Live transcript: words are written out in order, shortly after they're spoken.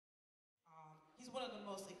one of the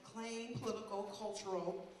most acclaimed political,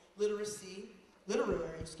 cultural, literary,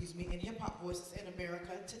 and hip-hop voices in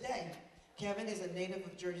America today. Kevin is a native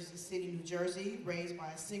of Jersey City, New Jersey, raised by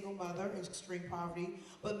a single mother in extreme poverty,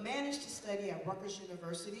 but managed to study at Rutgers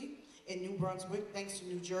University in New Brunswick thanks to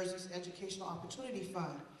New Jersey's Educational Opportunity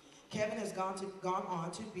Fund. Kevin has gone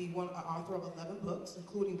on to be one author of 11 books,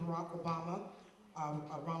 including Barack Obama,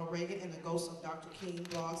 Ronald Reagan, and the Ghosts of Dr. King,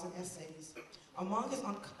 blogs and essays. Among his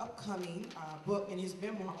upcoming book and his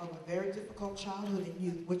memoir of a very difficult childhood and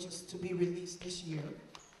youth, which is to be released this year.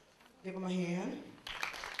 Give him a hand.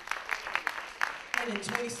 And in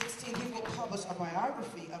 2016, he will publish a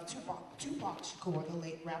biography of Tupac Shakur, the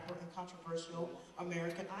late rapper and controversial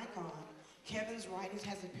American icon. Kevin's writings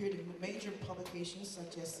has appeared in major publications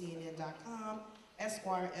such as CNN.com,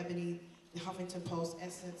 Esquire, Ebony, the Huffington Post,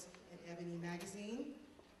 Essence, and Ebony magazine.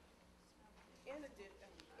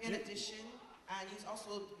 In addition, and he's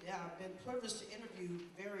also been privileged to interview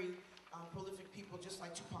very prolific people just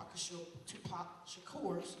like Tupac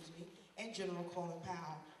Shakur, and General Colin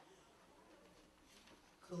Powell.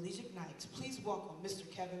 Collegiate Nights, please welcome Mr.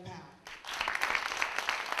 Kevin Powell.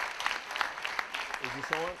 Is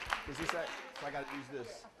this on? Is this that? So I gotta use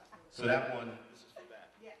this. So that one,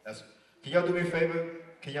 can y'all do me a favor?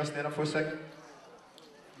 Can y'all stand up for a second?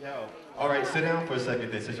 Yo. All right, sit down for a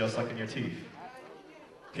second then, since y'all sucking your teeth.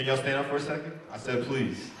 Can y'all stand up for a second? I said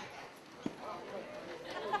please.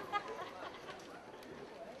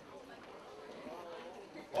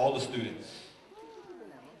 All the students.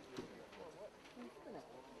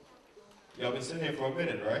 Y'all been sitting here for a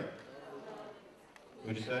minute, right?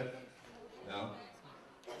 What'd you say? No?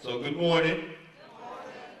 So good morning.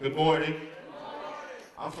 Good morning.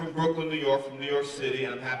 I'm from Brooklyn, New York, from New York City,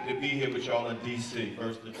 and I'm happy to be here with y'all in DC,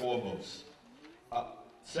 first and foremost.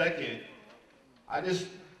 Second, I just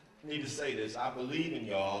need to say this. I believe in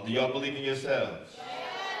y'all. Do y'all believe in yourselves?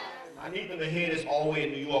 I need them to hear this all the way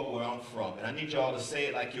in New York where I'm from, and I need y'all to say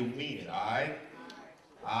it like you mean it, all right?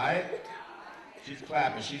 All right? She's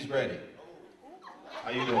clapping. She's ready. How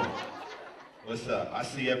you doing? What's up? I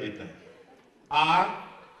see everything. I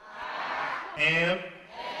am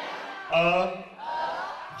a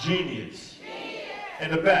genius. In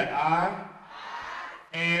the back, I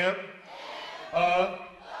am a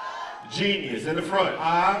genius. In the front,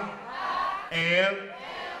 I am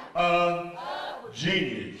a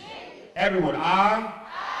genius. Everyone, I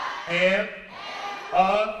am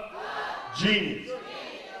a genius.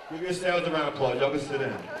 Give yourselves a round of applause. Y'all can sit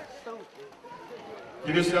down.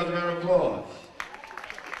 Give yourselves a round of applause.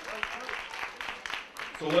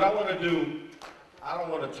 So what I want to do, I don't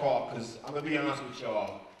want to talk because I'm going to be honest with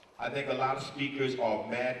y'all. I think a lot of speakers are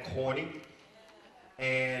mad corny.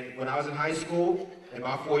 And when I was in high school, in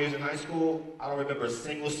my 4 years in high school, I don't remember a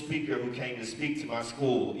single speaker who came to speak to my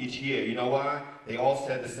school each year. You know why? They all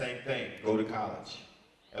said the same thing, go to college.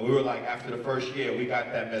 And we were like, after the first year, we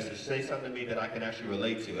got that message. Say something to me that I can actually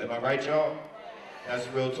relate to. Am I right, y'all? That's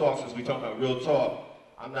real talk. Since we talking about real talk,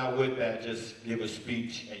 I'm not with that just give a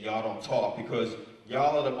speech and y'all don't talk, because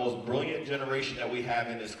y'all are the most brilliant generation that we have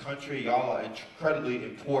in this country. Y'all are incredibly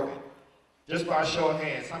important. Just by a show of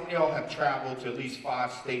hands, how many of y'all have traveled to at least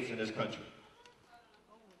 5 states in this country?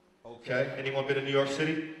 Okay, anyone been to New York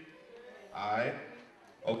City? All right,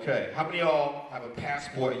 okay. How many of y'all have a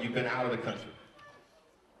passport and you've been out of the country?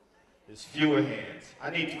 There's fewer hands.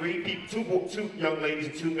 I need 3 people, two young ladies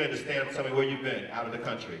and 2 men to stand up and tell me where you've been out of the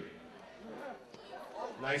country.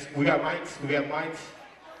 Nice, we got mics, we got mics.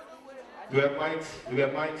 Do we have mics? Do we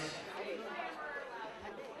have mics?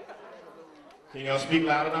 Can y'all speak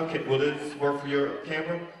loud enough? Will this work for your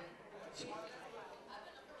camera?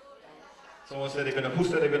 Someone said they've been to, who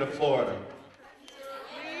said they've been to Florida?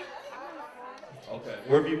 Okay,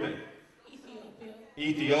 where have you been? Ethiopia.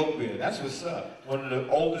 Ethiopia, that's what's up. One of the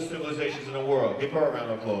oldest civilizations in the world. Give her a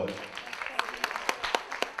round of applause.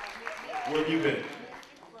 Where have you been?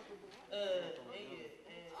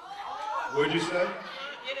 Where'd you say?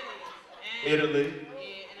 Italy.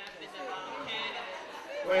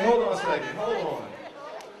 Wait, hold on a second. Hold on.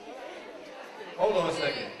 Hold on a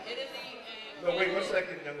second. No, wait 1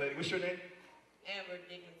 second, young lady. What's your name? Amber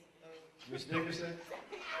Dickinson. Miss Dickinson?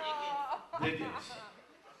 Dickens.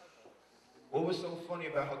 What was so funny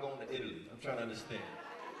about her going to Italy? I'm trying to understand.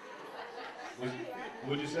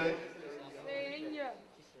 What'd you say?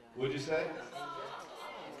 What'd you say?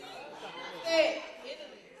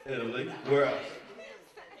 Italy. Where else?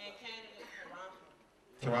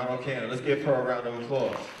 Toronto, Canada. Let's give her a round of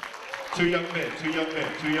applause. 2 young men, 2 young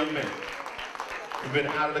men, 2 young men. Who've been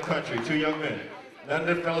out of the country, 2 young men. None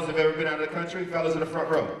of the fellas have ever been out of the country? Fellas in the front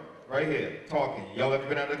row, right here, talking. Y'all ever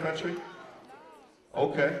been out of the country?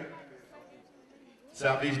 Okay.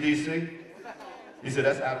 Southeast DC? He said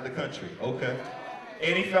that's out of the country. Okay.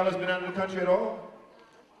 Any fellas been out of the country at all?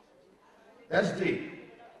 That's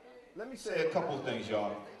deep. Let me say a couple of things,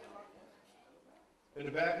 y'all. In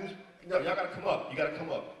the back, no, y'all gotta come up. You gotta come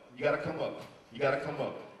up. You gotta come up. You gotta come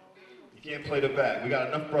up. You can't play the back. We got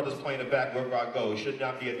enough brothers playing the back wherever I go. It should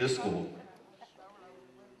not be at this school.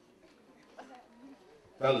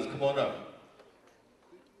 Fellas, come on up.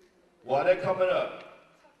 While they're coming up,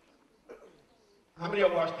 how many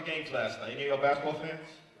of y'all watched the games last night? Any of y'all basketball fans?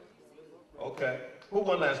 Okay. Who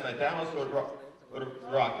won last night? Dallas or the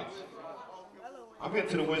Rockets? I'm getting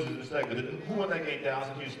to the Wizards in a second. Who won that game, Dallas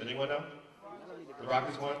and Houston? Anyone know? The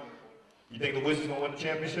Rockets won? You think the Wizards gonna win the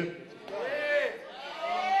championship?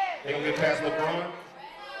 They gonna get past LeBron?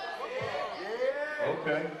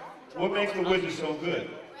 Okay. What makes the Wizards so good?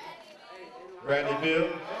 Bradley Beal?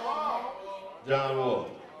 John Wall.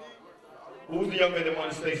 Who's the young man that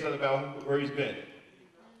wanted to say something about where he's been?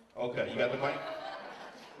 Okay, you got the mic?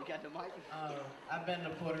 You got the mic? I've been to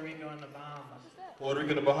Puerto Rico and the Bahamas. Puerto Rico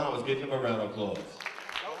and the Bahamas. Give him a round of applause.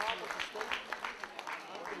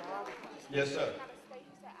 Yes, sir.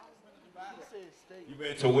 You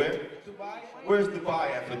been to where? Dubai? Where's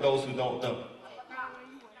Dubai at for those who don't know?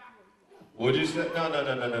 What'd you say? No.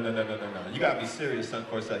 You gotta be serious, son,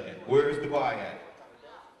 for a second. Where's Dubai at?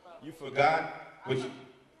 You forgot? Which?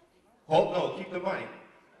 Hold no, keep the mic.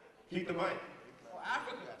 Keep the mic.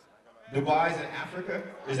 Africa. Dubai's in Africa?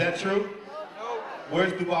 Is that true? No.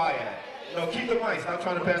 Where's Dubai at? No, keep the mic. Stop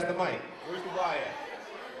trying to pass the mic. Where's Dubai at?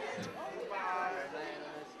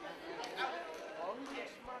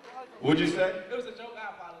 What'd you say? It was a joke. I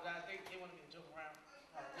apologize. They wanted me to joke around.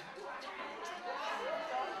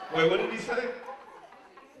 Wait, what did he say?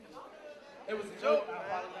 It was a joke. I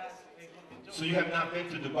apologize. They wanted me to joke. So you have not been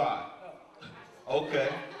to Dubai? No. Okay.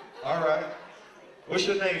 All right. What's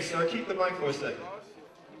your name, sir? Keep the mic for a second.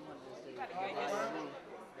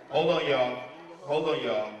 Hold on, y'all. Hold on,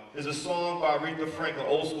 y'all. There's a song by Aretha Franklin,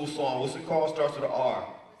 old school song. What's it called? Starts with an R.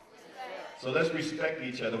 So let's respect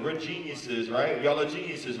each other. We're geniuses, right? Y'all are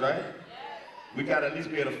geniuses, right? We gotta at least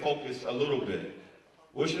be able to focus a little bit.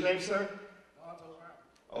 What's your name, sir?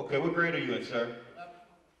 Okay, what grade are you in, sir?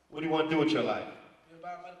 What do you want to do with your life? Be a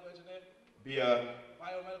biomedical engineer. Be a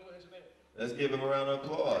Biomedical engineer. Let's give him a round of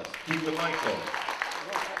applause. Keep the mic on.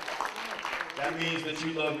 That means that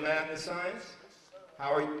you love math and science?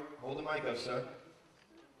 How are you? Hold the mic up, sir.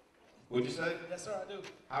 What'd you say? Yes, sir, I do.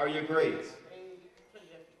 How are your grades?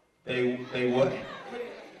 Pretty iffy. They what? Pretty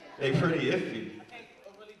iffy. They pretty iffy. I can't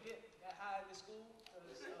really get that high in this school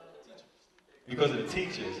Because because of the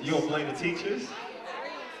teachers. You don't blame the teachers?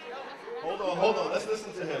 Hold on. Let's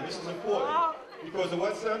listen to him. This is important. Because of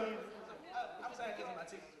what, sir? I'm saying because of my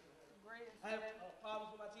teachers. I have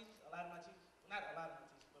problems with my teachers. A lot of my teachers. Not a lot of my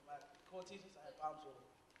teachers, but my core teachers, I have problems with them.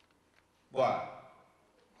 Why?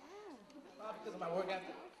 Because of my work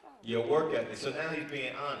ethic. Your work ethic. So now he's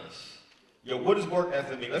being honest. Yo, what does work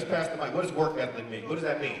ethic mean? Let's pass the mic. What does work ethic mean? What does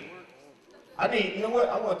that mean? I need, you know what?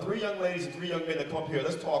 I want 3 young ladies and 3 young men to come up here.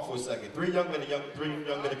 Let's talk for a second. 3 young men and 3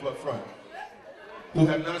 young men to come up front. Who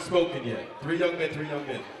have not spoken yet. 3 young men, 3 young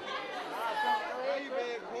men.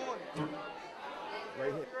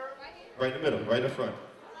 Right here. Right in the middle, right in front.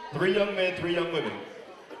 3 young men, 3 young women.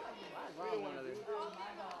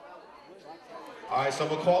 All right, so I'm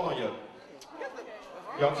gonna call on you.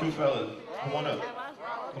 Y'all 2 fellas, come on up.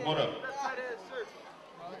 Come on up.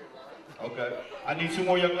 Okay. I need 2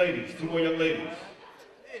 more young ladies. 2 more young ladies.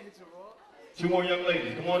 2 more young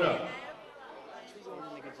ladies. Come on up.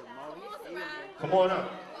 Come on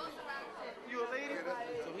up. You a lady? You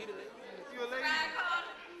a lady?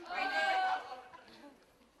 Right there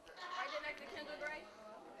next to Kendall Gray.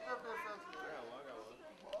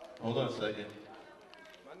 Hold on a second.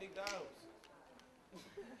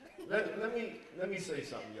 Let me say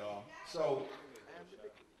something, y'all. So,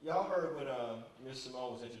 y'all heard when Miss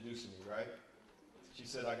Simone was introducing me, right? She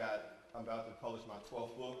said I'm about to publish my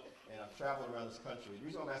 12th book, and I've traveled around this country. The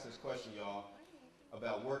reason I'm asking this question, y'all,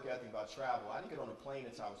 about work ethic, about travel, I didn't get on a plane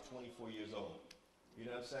until I was 24 years old. You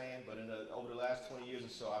know what I'm saying? But over the last 20 years or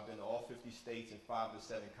so, I've been to all 50 states and 5 to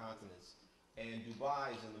 7 continents. And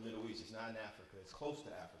Dubai is in the Middle East. It's not in Africa. It's close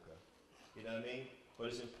to Africa. You know what I mean? But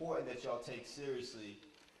it's important that y'all take seriously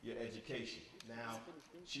your education. Now,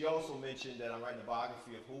 she also mentioned that I'm writing a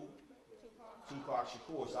biography of who? Tupac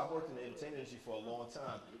Shakur. So I've worked in the entertainment industry for a long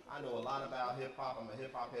time. I know a lot about hip-hop. I'm a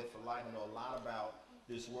hip-hop head for life. I know a lot about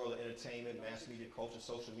this world of entertainment, mass media, culture,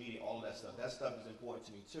 social media, all of that stuff. That stuff is important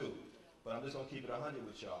to me too. But I'm just gonna keep it 100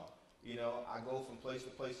 with y'all. You know, I go from place to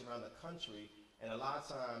place around the country, and a lot of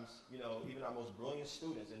times, you know, even our most brilliant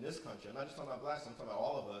students in this country, I'm not just talking about blacks, I'm talking about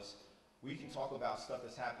all of us, We can talk about stuff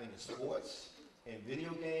that's happening in sports, in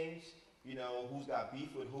video games, you know, who's got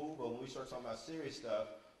beef with who, but when we start talking about serious stuff,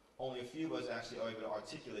 only a few of us actually are able to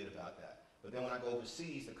articulate about that. But then when I go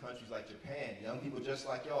overseas to countries like Japan, young people just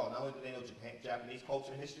like y'all, not only do they know Japanese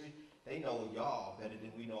culture and history, they know y'all better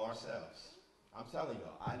than we know ourselves. I'm telling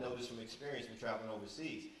y'all, I know this from experience from traveling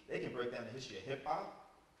overseas. They can break down the history of hip-hop,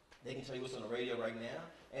 they can tell you what's on the radio right now,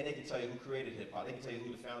 and they can tell you who created hip-hop. They can tell you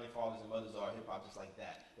who the founding fathers and mothers are of hip-hop just like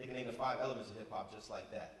that. They can name the 5 elements of hip-hop just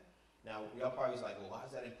like that. Now, y'all probably was like, well, why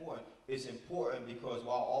is that important? It's important because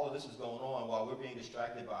while all of this is going on, while we're being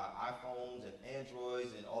distracted by iPhones and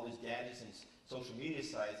Androids and all these gadgets and social media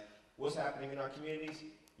sites, what's happening in our communities?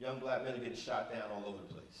 Young black men are getting shot down all over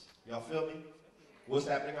the place. Y'all feel me? What's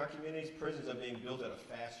happening in our communities? Prisons are being built at a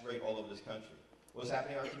fast rate all over this country. What's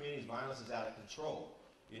happening in our communities? Violence is out of control.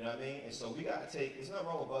 You know what I mean? And so we got to take, there's nothing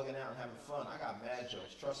wrong with bugging out and having fun. I got mad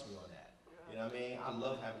jokes, trust me on that. You know what I mean? I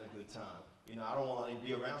love having a good time. You know, I don't want to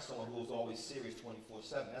be around someone who's always serious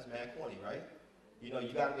 24/7. That's mad corny, right? You know,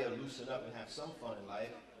 you got to be able to loosen up and have some fun in life.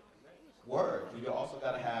 Word. But you also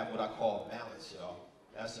got to have what I call balance, y'all.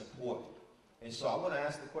 That's important. And so I want to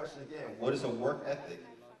ask the question again. What is a work ethic?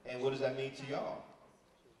 And what does that mean to y'all?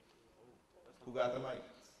 Who got the mic?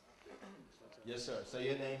 Yes, sir. Say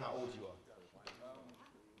your name, how old you are.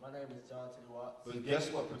 My name is John T. Watts. But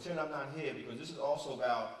guess what? Pretend I'm not here because this is also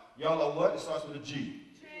about, y'all know what? It starts with a G.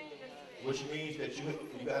 Which means that you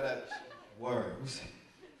gotta, words.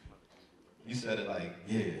 You said it like,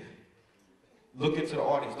 yeah. Look into the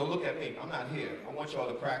audience. Don't look at me. I'm not here. I want y'all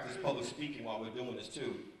to practice public speaking while we're doing this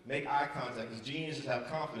too. Make eye contact because geniuses have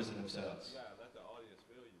confidence in themselves. Yeah, let the audience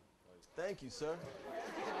feel you. Thank you, sir.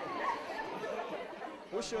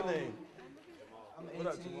 What's your name? I'm 18.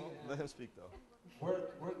 What up, Jamal? Let him speak though.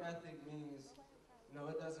 Work ethic means, you know,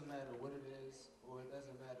 it doesn't matter what it is, or it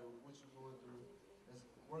doesn't matter what you're going through.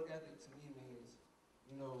 Work ethic to me means,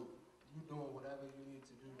 you know, you doing whatever you need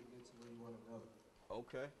to do to get to where you want to go.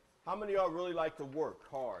 Okay. How many of y'all really like to work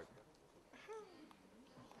hard?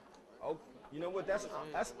 Oh, you know what? That's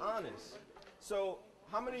honest. So,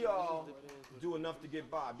 how many of y'all do enough to get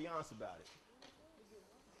by? Be honest about it.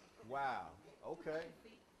 Wow. Okay.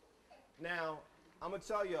 Now, I'm gonna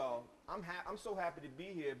tell y'all, I'm so happy to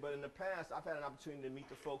be here. But in the past, I've had an opportunity to meet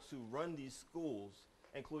the folks who run these schools,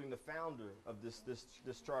 including the founder of this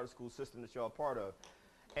charter school system that y'all are part of.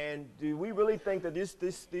 And do we really think that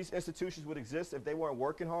these institutions would exist if they weren't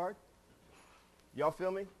working hard? Y'all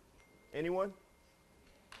feel me? Anyone?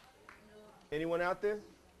 Anyone out there?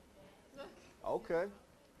 Okay.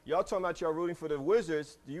 Y'all talking about y'all rooting for the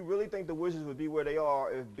Wizards. Do you really think the Wizards would be where they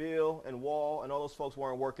are if Bill and Wall and all those folks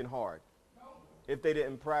weren't working hard? If they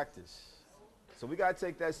didn't practice? So we got to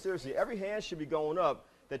take that seriously. Every hand should be going up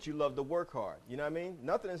that you love to work hard. You know what I mean?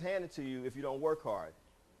 Nothing is handed to you if you don't work hard.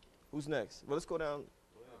 Who's next? Well, let's go down.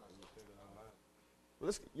 Well,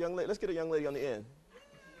 let's get a young lady on the end.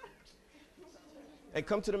 And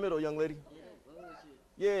come to the middle, young lady.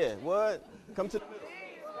 Yeah, what? Come to the middle.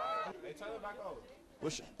 Hey, turn it back over.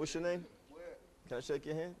 What's your name? Can I shake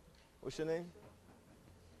your hand? What's your name?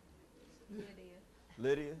 Lydia.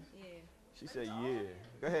 Lydia? Yeah. She said, yeah.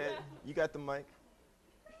 Go ahead. You got the mic.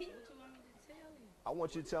 What you want me to tell you? I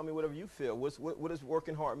want you to tell me whatever you feel. What does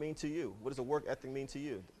working hard mean to you? What does a work ethic mean to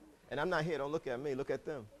you? And I'm not here. Don't look at me. Look at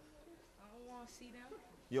them. I don't want to see them.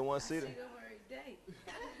 You don't want to see I them? see them every day.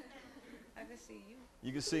 I can see you.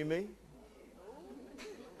 You can see me?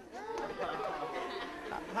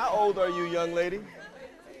 How old are you, young lady?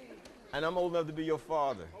 And I'm old enough to be your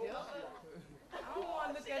father. I don't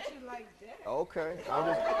want to look at you like that. Okay.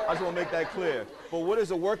 I just want to make that clear. But what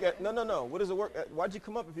is a work ethic? No. What is a work ethic? Why'd you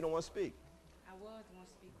come up if you don't want to speak? I was going to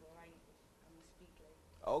speak, but I'm going to speak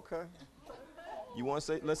later. Okay. You want to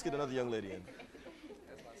say? Let's get another young lady in.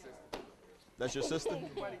 That's your sister?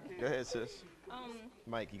 Go ahead, sis.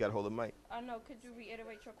 Mike, you got to hold the mic. No, could you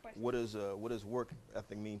reiterate your question? What does work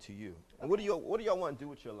ethic mean to you? And what do y'all want to do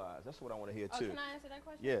with your lives? That's what I want to hear too. Can I answer that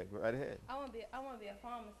question? Yeah, go right ahead. I want to be a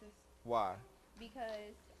pharmacist Why? because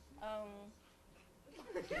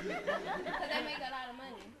they make a lot of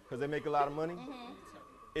money. Because they make a lot of money?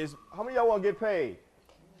 Mm-hmm. How many of y'all want to get paid?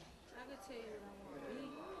 I could tell you what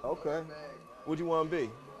I want to be. Okay. What do you want to be? I'm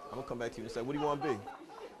going to come back to you and say, what do you want to be? I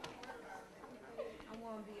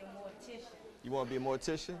want to be a mortician. You want to be a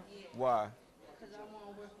mortician? Yeah. Why? Because I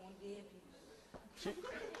want to work on dead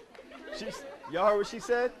people. Y'all heard what she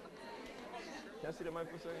said? Can I see the mic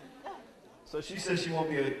for a second? So She said she won't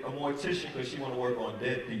be a mortician because she want to work on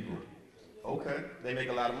dead people. Okay. They make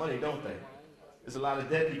a lot of money, don't they? There's a lot of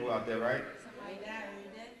dead people out there, right? Somebody die every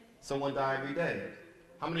day. Someone die every day.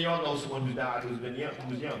 How many of y'all know someone who's died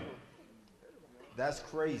who's young? That's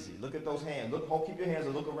crazy. Look at those hands. Look, keep your hands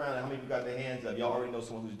and look around at how many people got their hands up. Y'all already know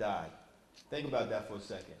someone who's died. Think about that for a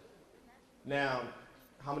second. Now,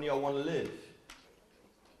 how many of y'all want to live?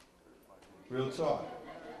 Real talk.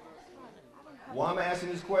 Why am I asking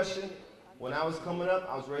this question? When I was coming up,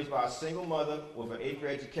 I was raised by a single mother with an 8th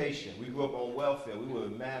grade education. We grew up on welfare. We were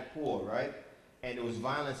mad poor, right? And there was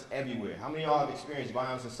violence everywhere. How many of y'all have experienced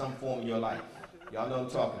violence in some form in your life? Y'all know what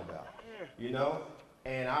I'm talking about. You know?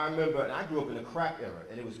 And I remember, and I grew up in the crack era,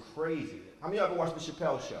 and it was crazy. How many of y'all ever watched the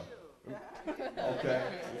Chappelle Show? Okay.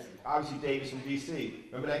 Obviously, Davis from D.C.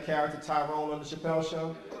 Remember that character Tyrone on the Chappelle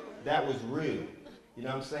Show? That was real. You know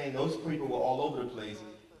what I'm saying? Those people were all over the place.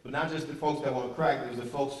 But not just the folks that were on crack, it was the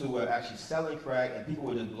folks who were actually selling crack, and people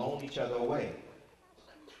were just blowing each other away.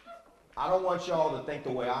 I don't want y'all to think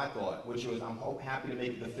the way I thought, which was I'm happy to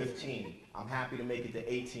make it to 15. I'm happy to make it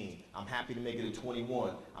to 18. I'm happy to make it to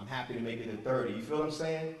 21. I'm happy to make it to 30. You feel what I'm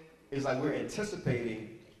saying? It's like we're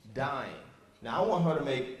anticipating dying. Now, I want her to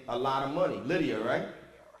make a lot of money. Lydia, right?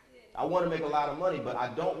 I want to make a lot of money, but I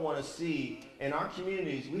don't want to see, in our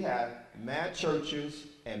communities, we have mad churches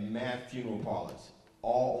and mad funeral parlors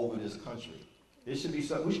all over this country. There should be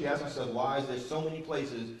some, we should ask ourselves, why is there so many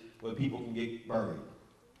places where people can get buried?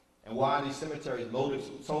 And why are these cemeteries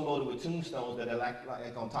so loaded with tombstones that they're like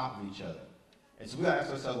on top of each other? And so we gotta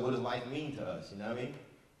ask ourselves, what does life mean to us? You know what I mean?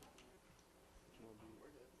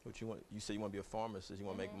 What you want? You say you want to be a pharmacist. You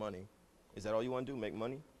want to make money. Is that all you want to do? Make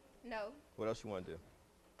money? No. What else you want to do?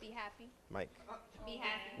 Be happy. Mike. Be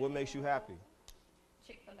happy. What makes you happy?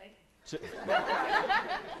 Chick-fil-A.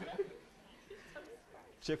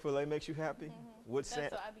 Chick-fil-A makes you happy? Mm-hmm. What's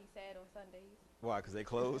That's why I be sad on Sundays. Why? Because they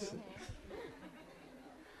close?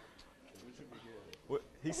 What,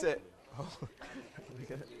 he said,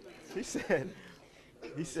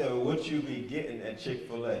 he said, what you be getting at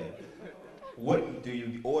Chick-fil-A? What do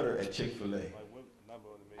you order at Chick-fil-A?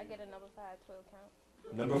 I get a number 512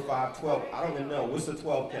 count. Number 512. I don't even know. What's the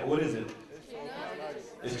 12 count? What is it?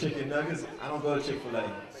 It's chicken nuggets? I don't go to Chick-fil-A.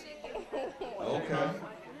 Okay.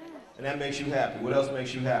 And that makes you happy. What else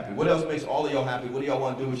makes you happy? What else makes all of y'all happy? What do y'all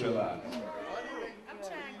want to do with your lives? I'm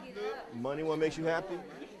trying to get up. Money what makes you happy?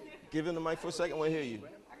 Give him the mic for a second. I want to hear you.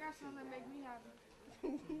 I got something that make me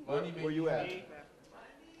happy. Money Where you at?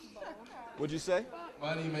 What'd you say?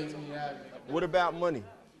 Money makes me happy. What about money?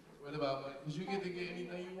 What about money? Because you get to get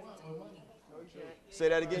anything you want with money. Say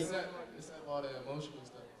that again. Except all the emotional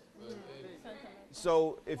stuff. But, hey.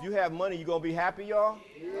 So if you have money, you gonna be happy, y'all?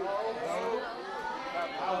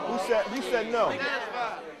 Who said no?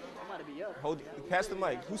 Hold, pass the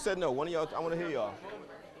mic. Who said no? One of y'all. I want to hear y'all.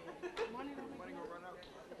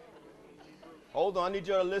 Hold on. I need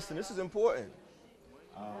y'all to listen. This is important.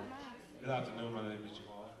 Good afternoon. My name is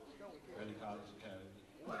Jamal, Early College Academy.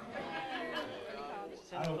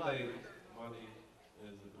 I don't think money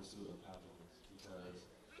is the pursuit of happiness because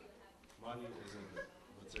money is a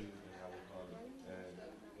material thing, I would call it, and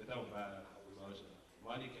it don't matter emotion.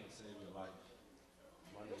 Money can't save your life.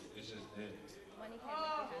 Money is just there. Money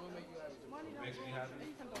can't make you happy. What makes me happy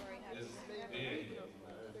It's temporary is happiness. being here on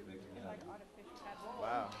the earth makes me It's like happy. artificial happiness.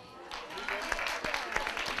 Wow.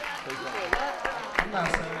 I'm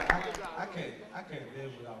not saying I can't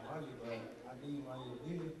live without money, but I need money to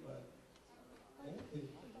live. But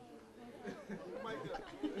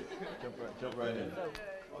Jump right in.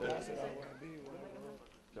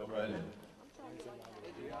 Jump right in.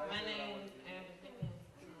 My name is Amber.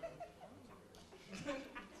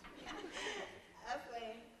 I say,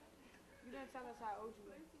 You didn't tell us how old you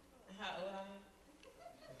were. how old I am?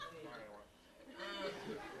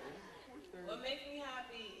 What makes me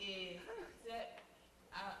happy is that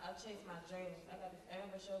I chase my dreams. I got this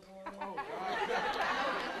Amber show going on.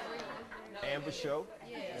 Amber show?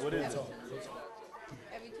 Yeah. What is it?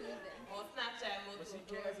 Every Tuesday. On Snapchat, multiple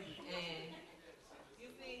stories. And you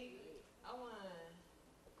see, I want to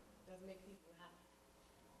just make people happy.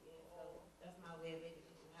 Yeah, so that's my way of making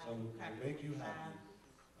people so happy. to make you happy,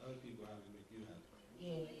 other people have to make you happy.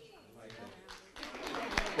 Yeah. I like that.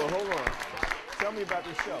 Well, hold on. Tell me about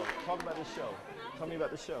this show. Talk about this show. Tell me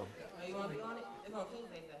about the show. Oh, you want to be on it? It's on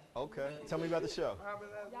Tuesday, though. Okay. Tell me about the show. Y'all be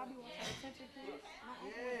watching Attention Kids?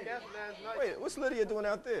 Wait, what's Lydia doing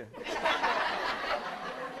out there?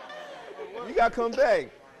 You gotta come back.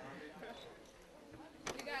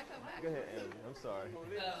 You gotta come back. Go ahead, Amber. I'm sorry. On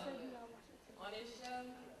this show,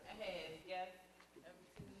 I had guests every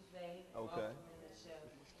Tuesday. Okay. On the show.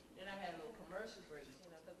 Then I had a little commercial break, you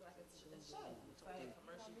know, because like it's a show. So I had a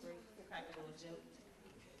commercial break, crack a little joke,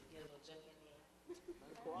 get a little joke in there.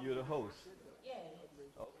 You're the host. Yeah.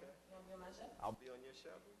 Okay. You want to be on my show? I'll be on your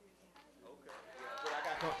show. Okay.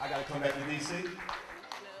 I gotta come back to DC.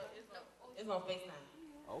 No, it's It's on FaceTime.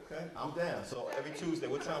 Okay, I'm down. So every Tuesday,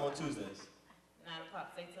 what time on Tuesdays? 9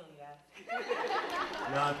 o'clock. Stay tuned, guys.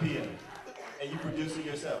 9 p.m. And you produce it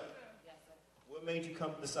yourself? Yes, sir. What made you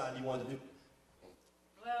come decide you wanted to do?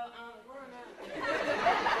 Well, growing up.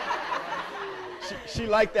 She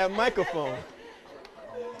liked that microphone.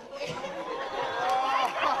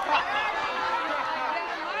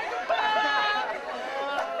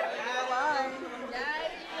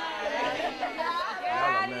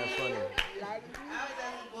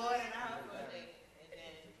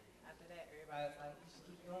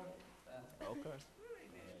 Okay.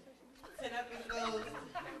 10 episodes.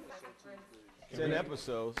 10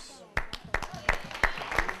 episodes.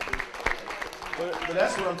 But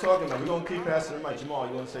that's what I'm talking about. We're going to keep passing the mic. Jamal,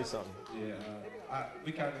 you want to say something? Yeah,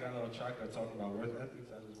 we kind of got on track of talking about work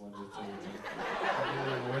ethics. I just wanted to tell you.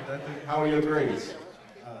 Work ethic. How are your grades?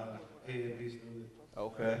 A and B student.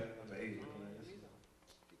 Okay. I'm an 8 in the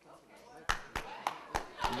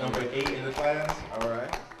class. Number 8 in the class? All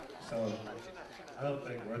right. So, I don't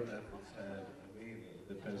think work ethics have a meaning. It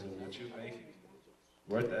depends on what you make.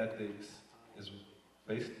 Work ethics is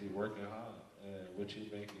basically working hard and what you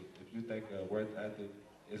make it. If you think work ethic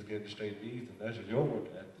is getting straight D's, then that's your work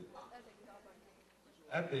ethic.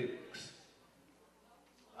 Ethics.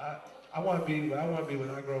 I want to be. What I want to be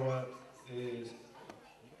when I grow up is.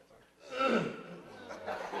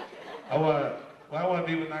 What I want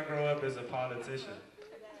to be when I grow up is a politician.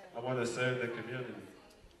 I want to serve the community.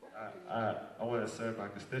 I want to serve my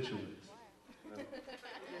constituents.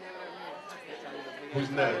 Who's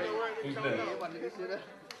next? Who's next?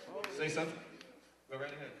 Say something. Go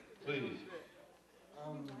right ahead, please.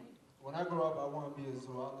 When I grow up, I want to be a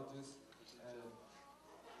zoologist.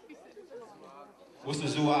 What's a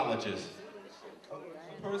zoologist? A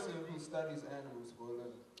person who studies animals for a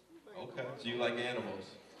living. Okay, so you like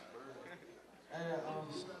animals. And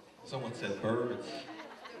Someone said birds.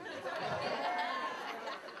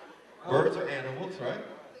 Birds are animals, right?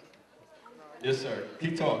 Yes, sir.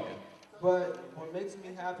 Keep talking. But what makes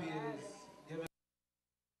me happy is giving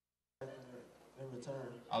in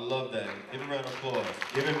return. I love that. Give a round of applause.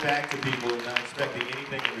 Giving back to people and not expecting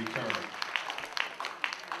anything in return.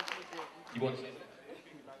 You want to say something?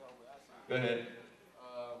 Go ahead.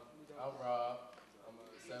 I'm Rob. I'm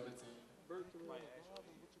 17.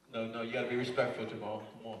 No, you gotta be respectful, Jamal.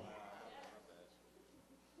 Come on.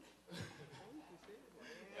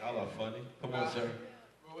 Y'all are funny. Come on, sir.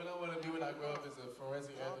 But what I want to do when I grow up is a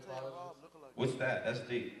forensic anthropologist. What's that? That's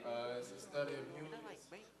deep. It's a study of humans.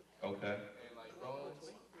 Okay. And like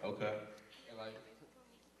bones. Okay. And like.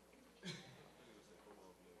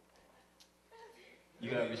 You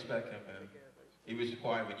gotta respect him, man. He was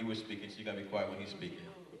quiet when you were speaking, so you gotta be quiet when he's speaking.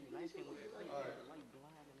 Alright.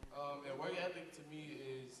 And work ethic to me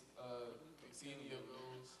is exceeding your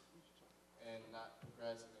goals and not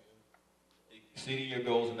procrastinating. Exceeding your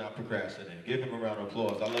goals and not procrastinating. Give him a round of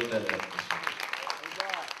applause. I love that definition.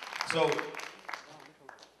 So,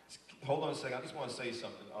 hold on a second. I just want to say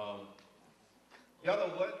something. Y'all know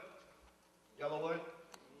what? Y'all know what?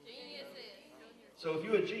 Geniuses. So if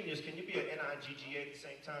you're a genius, can you be an NIGGA at the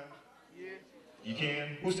same time? Yeah. You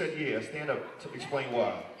can? Who said yeah? Stand up to explain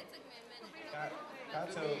why.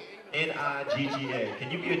 NIGGA.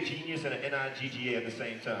 Can you be a genius and an NIGGA at the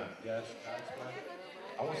same time? Yes, I explain.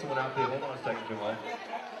 I want someone out there. Hold on a second, Jamal.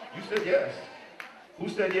 You said yes. Who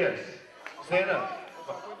said yes? Stand up.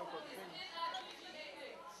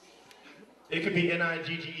 It could be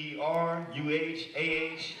NIGGER, UH,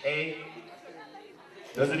 AH, A.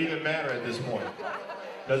 Does it even matter at this point?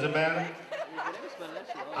 Does it matter?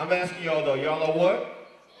 I'm asking y'all though. Y'all know what?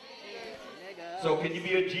 So can you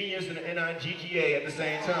be a genius and an NIGGA at the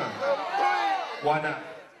same time? Why not?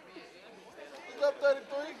 What's up,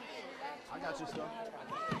 33? I got your stuff. I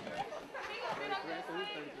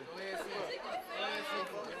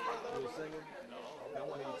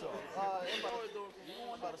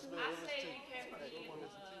say you can't be a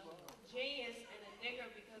genius and a nigger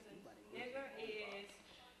because a nigger is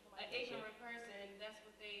an ignorant person. That's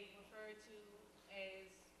what they refer to as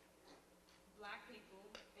black people.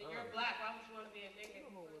 And you're black, why would you want to be a nigger?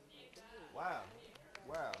 Wow.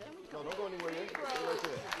 Wow. No, don't go anywhere yet. Stay right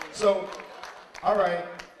there. So, all right,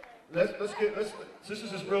 this is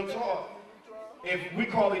just real talk. If we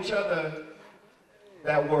call each other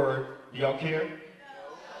that word, do y'all care?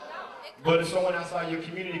 But if someone outside your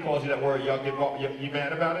community calls you that word, y'all you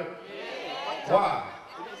mad about it? Why?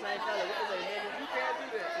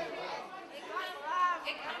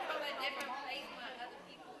 It comes from a different place when other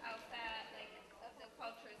people outside of the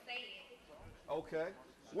culture say it. Okay.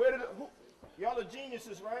 Y'all are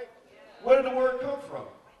geniuses, right? Where did the word come from?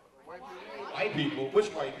 White people? Which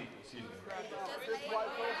white people? Excuse me.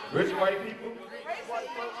 Rich white people?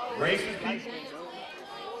 Racist people?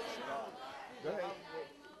 Go ahead.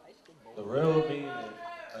 The real meaning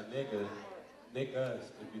a niggas,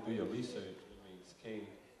 if you do your research, it means king.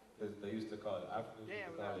 Because they used to call it Africans,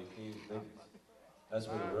 used to call it kings, niggas. That's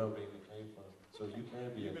where the real meaning came from. So you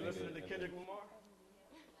can be a You been nigga. listening to Kendrick Lamar?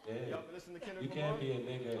 Yeah. Y'all been listening to Kendrick You Lamar? can be a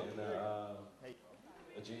nigga and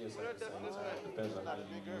a genius at the same time. Depends on how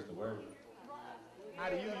you use the word. How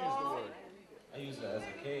do you use the word? I use it as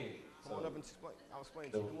a king. Come on up and explain. I'll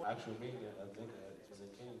explain to The you. actual meaning of nigga is a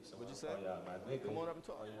king. So What'd you say? Oh yeah, my nigga. Come on up and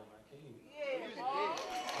talk. Oh yeah, my king.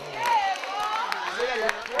 Say that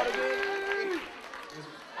last part again.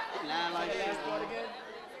 Line like Say that that. last part again.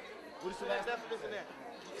 What's the last definition of that?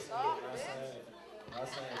 I'm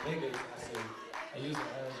saying niggas, I use it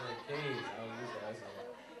as a king. I don't use it as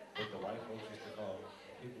what the white folks used to call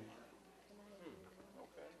people.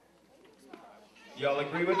 Y'all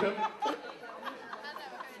agree with him?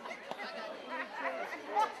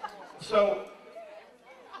 So,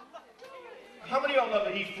 how many of y'all love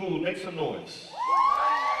to eat food? Make some noise.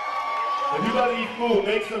 If you love to eat food,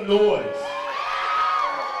 make some noise.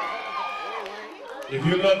 If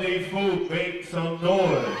you love to eat food, make some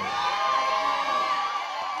noise.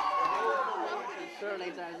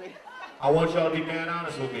 I want y'all to be mad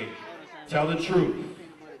honest with me. Tell the truth.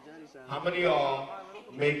 How many of y'all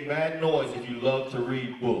make mad noise if you love to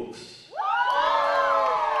read books?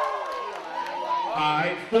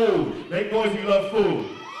 Alright, food. Make noise if you love food.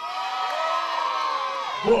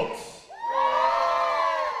 Books.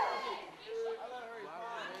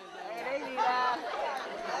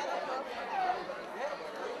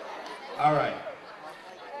 Alright.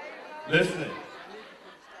 Listen.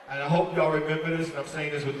 And I hope y'all remember this, and I'm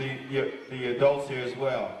saying this with the adults here as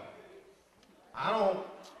well. I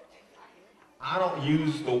don't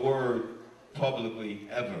use the word publicly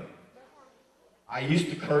ever. I used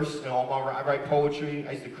to curse, you know, I write poetry.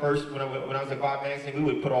 I used to curse when I was at Vibe magazine.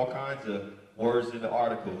 We would put all kinds of words into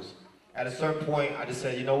articles. At a certain point, I just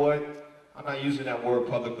said, you know what? I'm not using that word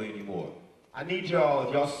publicly anymore. I need y'all,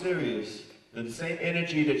 if y'all serious, the same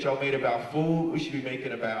energy that y'all made about food, we should be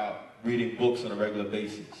making about reading books on a regular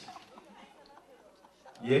basis.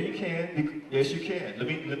 Yeah, you can. Yes, you can. Let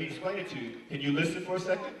me explain it to you. Can you listen for a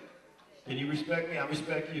second? Can you respect me? I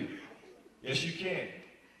respect you. Yes, you can.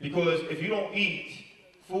 Because if you don't eat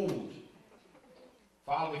food,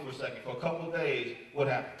 follow me for a second, for a couple of days, what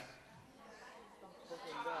happens?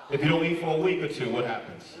 If you don't eat for a week or two, what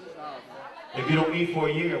happens? If you don't eat for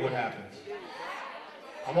a year, what happens?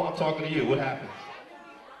 I'm talking to you. What happens?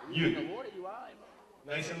 You.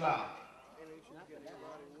 Nice and loud.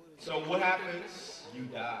 So what happens? You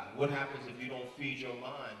die. What happens if you don't feed your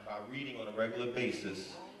mind by reading on a regular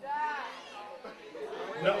basis?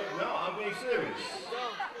 No, I'm being serious.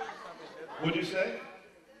 What'd you say?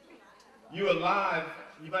 You're alive.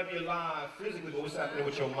 You might be alive physically, but what's happening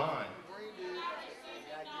with your mind?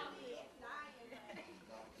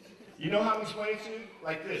 You know how I'm explaining to you?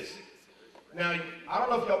 Like this. Now, I don't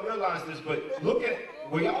know if y'all realize this, but look at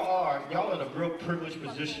where y'all are. Y'all in a real privileged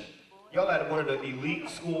position. Y'all at one of the elite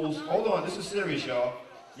schools. Hold on, this is serious, y'all.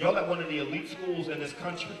 Y'all at one of the elite schools in this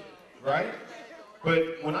country, right?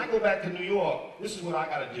 But when I go back to New York, this is what I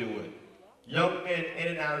got to deal with. Young men in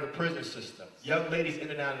and out of the prison system. Young ladies in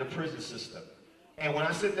and out of the prison system. And when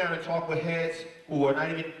I sit down and talk with heads who are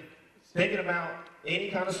not even thinking about any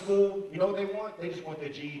kind of school, you know what they want? They just want their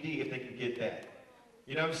GED if they can get that.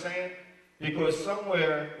 You know what I'm saying? Because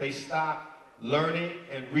somewhere they stop learning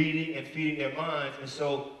and reading and feeding their minds, and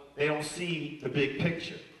so they don't see the big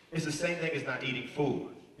picture. It's the same thing as not eating food,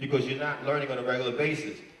 because you're not learning on a regular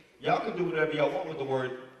basis. Y'all can do whatever y'all want with the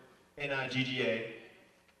word N-I-G-G-A,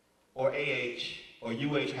 or A-H, or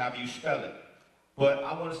U-H, however you spell it. But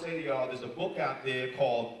I want to say to y'all, there's a book out there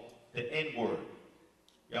called The N-Word.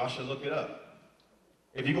 Y'all should look it up.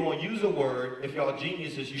 If you're going to use a word, if y'all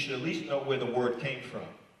geniuses, you should at least know where the word came from.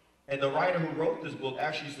 And the writer who wrote this book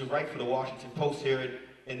actually used to write for the Washington Post here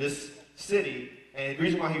in this city. And the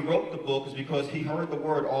reason why he wrote the book is because he heard the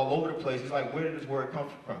word all over the place. He's like, where did this word come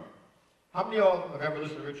from? How many of y'all have ever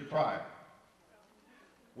listened to Richard Pryor?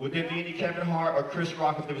 Would there be any Kevin Hart or Chris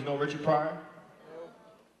Rock if there was no Richard Pryor?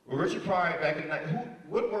 Well, Richard Pryor back in the night,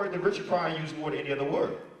 what word did Richard Pryor use more than any other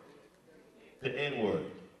word? The N-word,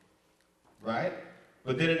 right?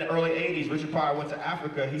 But then in the early 80s, Richard Pryor went to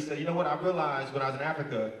Africa. He said, you know what, I realized when I was in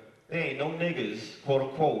Africa, there ain't no niggas, quote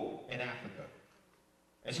unquote, in Africa.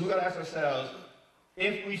 And so we gotta ask ourselves,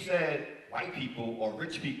 if we said white people or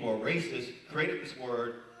rich people or racists created this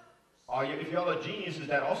word, If y'all are geniuses,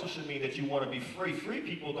 that also should mean that you want to be free. Free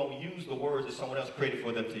people don't use the words that someone else created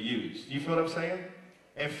for them to use. Do you feel what I'm saying?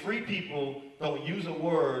 And free people don't use a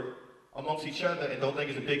word amongst each other and don't think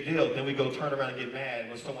it's a big deal. Then we go turn around and get mad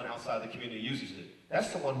when someone outside the community uses it.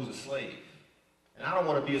 That's someone who's a slave. And I don't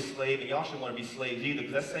want to be a slave, and y'all shouldn't want to be slaves either,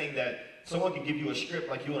 because that's saying that someone can give you a script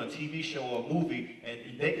like you on a TV show or a movie,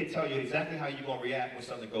 and they can tell you exactly how you're going to react when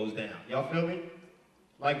something goes down. Y'all feel me?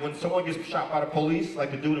 Like when someone gets shot by the police,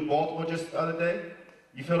 like the dude in Baltimore just the other day,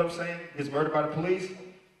 you feel what I'm saying? Gets murdered by the police.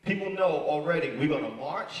 People know already we're going to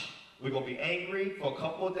march, we're going to be angry for a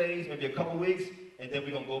couple of days, maybe a couple of weeks, and then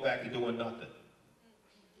we're going to go back to doing nothing.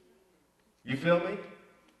 You feel me?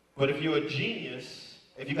 But if you're a genius,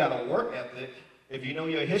 if you got a work ethic, if you know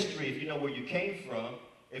your history, if you know where you came from,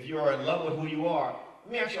 if you're in love with who you are,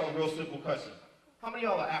 let me ask y'all a real simple question. How many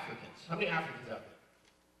of y'all are Africans? How many Africans out there?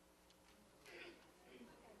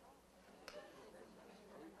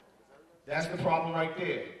 That's the problem right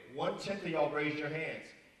there. 1/10 of y'all raised your hands.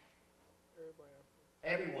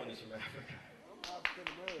 Everyone is from Africa.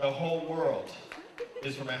 The whole world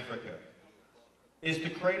is from Africa. It's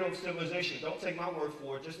the cradle of civilization. Don't take my word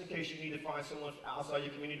for it. Just in case you need to find someone outside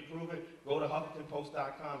your community to prove it, go to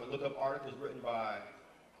HuffingtonPost.com and look up articles written by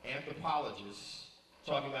anthropologists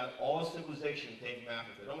talking about all civilization came from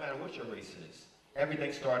Africa. No matter what your race is.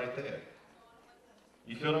 Everything started there.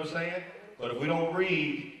 You feel what I'm saying? But if we don't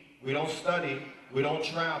read, we don't study, we don't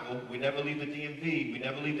travel, we never leave the DMV, we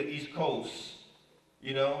never leave the East Coast,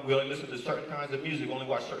 you know, we only listen to certain kinds of music, we only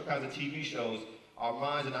watch certain kinds of TV shows, our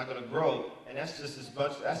minds are not going to grow, and that's just as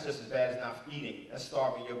bad as not eating. That's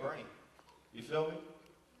starving your brain. You feel me?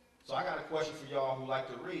 So I got a question for y'all who like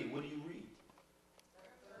to read. What do you read?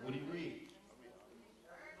 What do you read?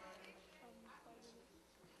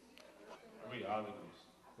 I read articles.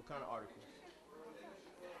 What kind of articles?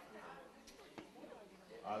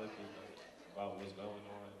 Articles about what's going on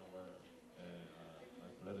in the world and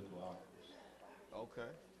like political articles.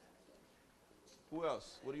 Okay. Who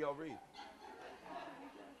else? What do y'all read?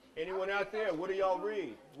 Anyone out there? What do y'all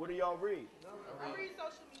read? What do y'all read? I read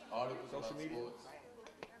social media. Articles Social about media? sports.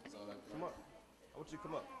 That's all I read. Come up. I want you to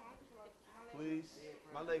come up. Please.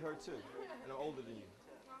 My leg hurt too, and I'm older than you.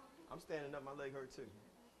 I'm standing up, my leg hurt too.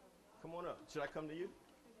 Come on up. Should I come to you?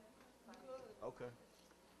 Okay.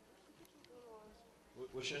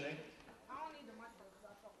 What's your name? I don't need the microphone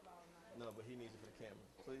because I talk about it. No, but he needs it for the camera.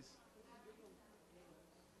 Please.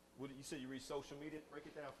 What, you said you read social media? Break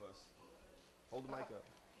it down for us. Hold the mic up.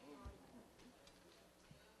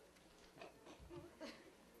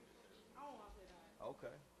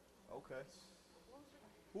 Okay. Okay.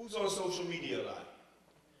 Who's on social media a lot?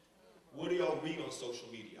 What do y'all read on social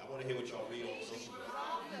media? I want to hear what y'all read on social media.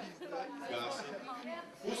 Gossip.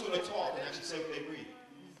 Who's going to talk and actually say what they read?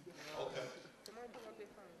 Okay.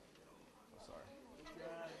 I'm sorry.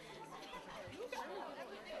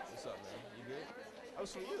 What's up, man? You good? That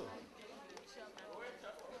was from you.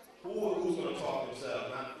 Who's going to talk themselves,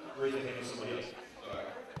 not raise their hand on somebody else? All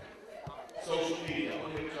right. Social media. I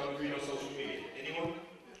want to hear what y'all read on social media. Anyone?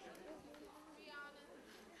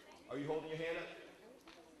 Are you holding your hand up?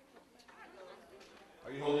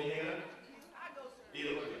 Are you holding your hand up?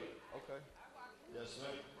 Either way. Okay. Yes,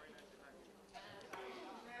 sir.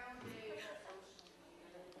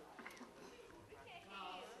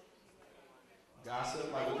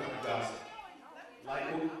 Gossip? Like what kind of gossip? Like,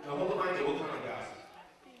 now hold the mic there. What kind of gossip?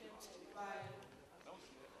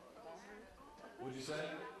 What'd you say?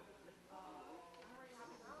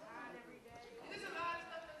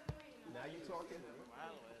 Now you talking?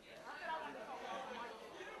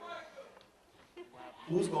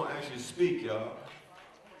 Who's going to actually speak, y'all?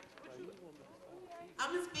 I'm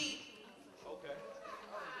gonna speak. Okay.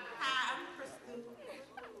 Hi, I'm Crystal.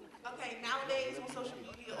 Okay, nowadays on social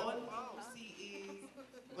media, all the people see is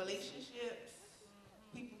relationships,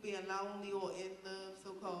 people being lonely or in love,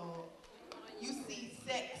 so-called. You see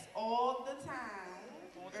sex all the time.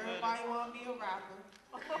 Everybody wanna be a rapper.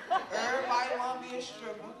 Everybody wanna be a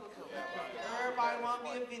stripper. Everybody wanna be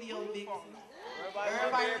a video vixen.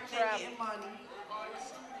 Everybody think getting money.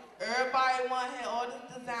 Everybody want to hit all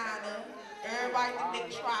the designer. Everybody think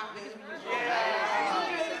they trapping.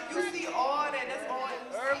 Yeah. You see all that. That's all you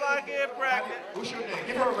see. Everybody get pregnant. What's your name?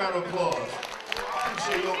 Give her a round of applause. I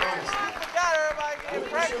appreciate your honesty. Forgot everybody get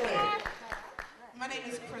What's your pregnant. name? My name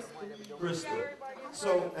is Crystal. Crystal.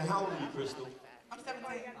 So, and how old are you, Crystal? I'm 17.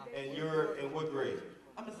 And you're in what grade?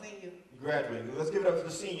 I'm a senior. You graduating. Let's give it up for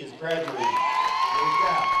the seniors graduating. There we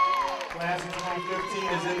go. Class of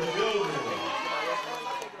 2015 is in the building.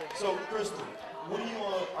 So, Crystal, what are you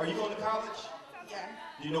on? Are you going to college? Yeah.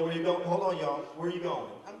 Do you know where you're going? Hold on, y'all. Where are you going?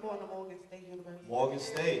 I'm going to Morgan State University. Morgan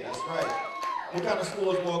State, that's right. What kind of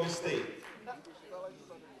school is Morgan State?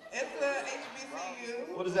 It's a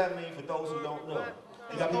HBCU. What does that mean for those who don't know?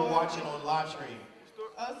 You got people watching on live stream.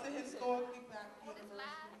 It's a historically black university.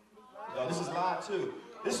 No, this is live too.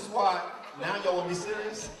 This is why, now y'all want to be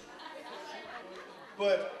serious?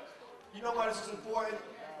 But, you know why this is important?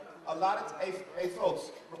 A lot of, hey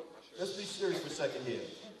folks, let's be serious for a second here.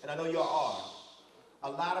 And I know y'all are.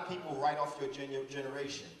 A lot of people write off your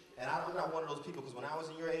generation. And I'm not one of those people, because when I was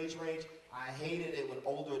in your age range, I hated it when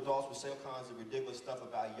older adults would say all kinds of ridiculous stuff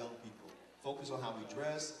about young people. Focus on how we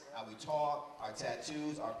dress, how we talk, our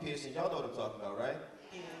tattoos, our piercing. Y'all know what I'm talking about, right?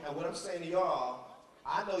 And what I'm saying to y'all,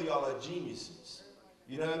 I know y'all are geniuses.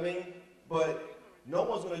 You know what I mean? But no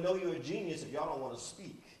one's going to know you're a genius if y'all don't want to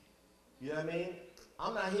speak. You know what I mean?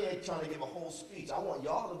 I'm not here trying to give a whole speech. I want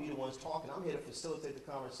y'all to be the ones talking. I'm here to facilitate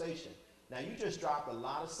the conversation. Now, you just dropped a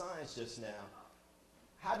lot of science just now.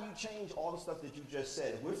 How do you change all the stuff that you just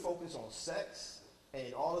said? If we're focused on sex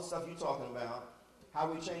and all the stuff you're talking about, how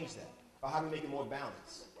do we change that? Or how do we make it more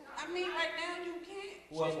balanced? I mean, right now you can't.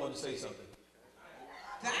 Who else wanted to say something?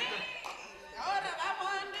 Dang. Hold up, I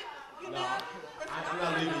wanted, you No, know. I'm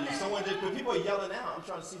not leaving you. Someone did, but people are yelling out. I'm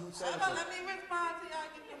trying to see who's saying Hold on, something. let me respond to y'all.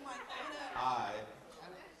 Get your mic. Hold up. All right.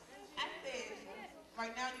 I said,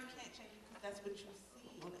 right now you can't change it because that's what you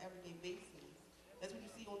see on an everyday basis. That's what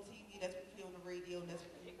you see on TV. That's what you hear on the radio.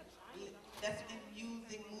 That's in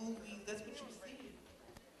music, movies. That's what you see.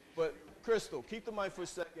 But Crystal, keep the mic for a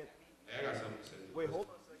second. Hey, I got something to say. Wait, hold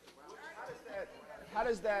on a second. How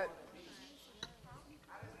does that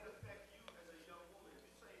affect you as a young woman? If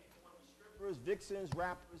you say you want to be strippers, vixens,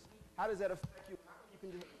 rappers, how does that affect you?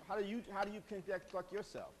 How do you conduct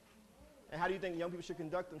yourself? And how do you think young people should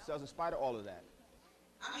conduct themselves in spite of all of that?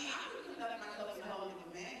 I mean, I would conduct myself in a whole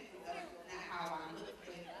different manner. That's not how I look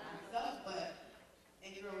at myself, but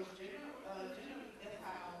in girls generally, that's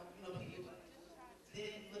how, you know, people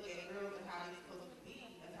didn't look at girls and how they're supposed to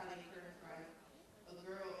be. That's how they characterize a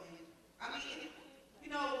girl. And I mean, you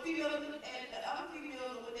know, females look at the other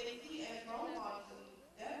females and what they see as role models,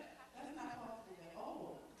 and that's not possible at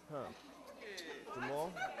all. Huh.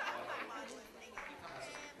 Jamal?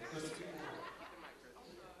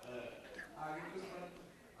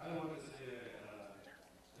 I don't want to say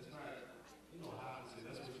it's not, you know, how to say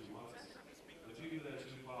that's what you want to say. The people that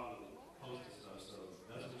you follow post and stuff, so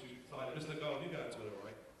that's what you, so like Mr. Gold, you got Twitter,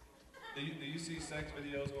 right? Do you see sex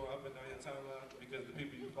videos going up and down your timeline because the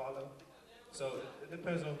people you follow? So it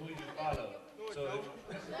depends on who you follow. So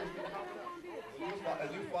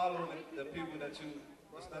if you follow the people that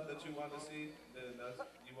the stuff that you want to see, then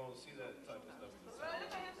you won't see that type of stuff.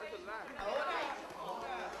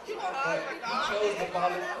 You chose to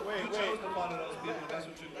follow those people. That's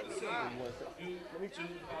what you're going to see. You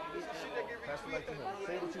choose to follow this people. Pass the mic to him.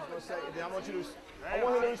 Say what you're going to say, and then I want him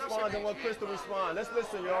to respond, and want Chris to respond. Let's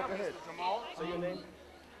listen, y'all. Go ahead. Say your name.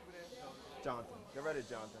 Jonathan. Get ready,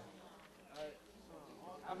 Jonathan.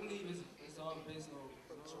 I believe it's all based on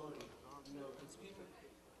maturity. You know, because people,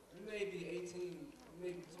 you may be 18, you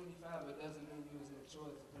may be 25, but it doesn't mean you're as mature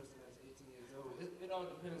as a person that's 18 years old. It all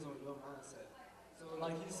depends on your mindset. So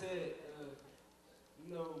like he said,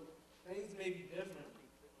 you know, things may be different.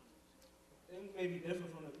 Things may be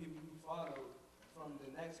different from the people you follow from the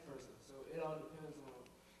next person. So it all depends on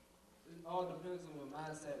your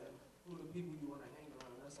mindset and who the people you want to hang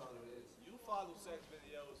around. That's all it is. You follow sex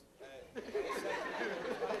videos.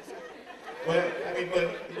 But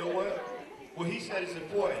you know what? What he said is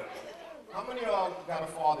important. How many of y'all got a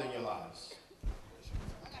father in your lives?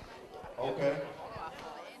 Okay.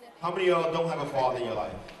 How many of y'all don't have a father in your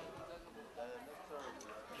life?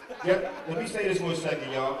 Yeah, let me say this for a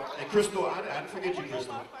second, y'all. And Crystal, I didn't forget you,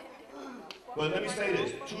 Crystal. But let me say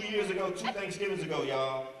this. 2 years ago, 2 Thanksgivings ago,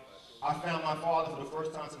 y'all, I found my father for the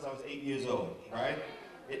first time since I was 8 years old, right?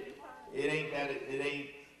 It ain't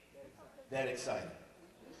that exciting.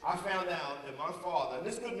 I found out that my father, and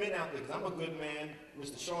there's good men out there, because I'm a good man,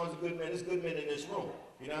 Mr. Sean's a good man, there's good men in this room,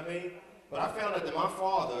 you know what I mean? But I found out that my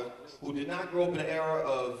father, who did not grow up in the era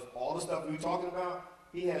of all the stuff we were talking about,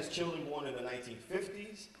 he has children born in the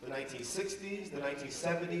 1950s, the 1960s, the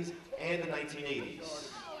 1970s, and the 1980s.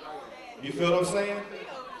 You feel what I'm saying?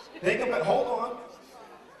 Hold on.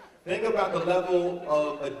 Think about the level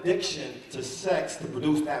of addiction to sex to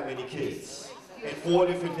produce that many kids in 4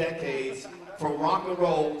 different decades, from rock and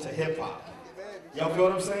roll to hip hop. Y'all feel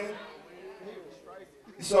what I'm saying?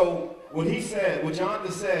 So what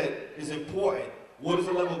Jonathan said is important. What is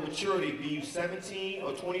the level of maturity? Be you 17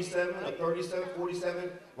 or 27 or 37,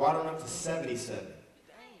 47, right on up to 77.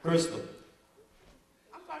 Crystal.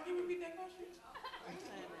 I'm sorry, can you repeat that question?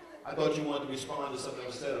 I thought you wanted to respond to something that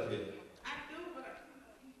was said up here. I do, but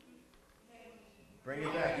Bring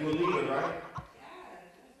it back. You a leader, right?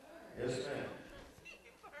 Yes, ma'am.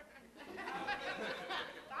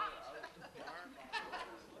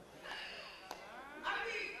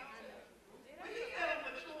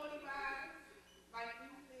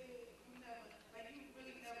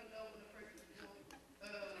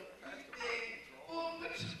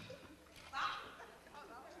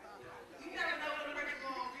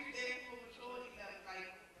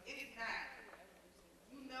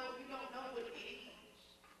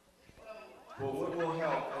 Well, what will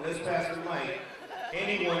help? And let's pass the mic.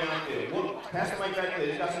 Anyone out there? Well, pass the mic back there.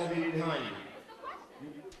 There's got somebody behind you.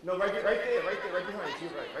 No, right there, right behind you.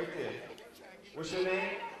 Right there. What's your name?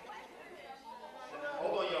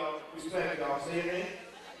 Hold on, y'all. Respect, y'all. Say your name.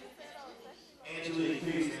 Angelique,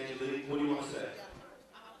 please, Angelique. What do you want to say?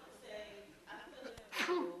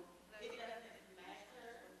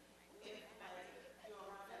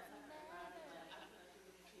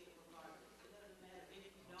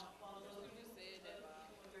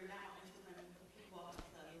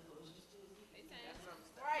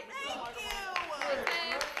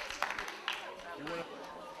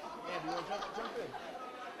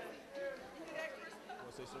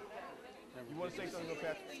 You want to say something,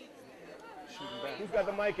 Pat? Who's got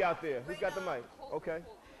the mic out there? Who's got the mic? Okay.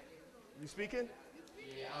 You speaking?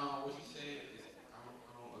 Yeah, what you said is, I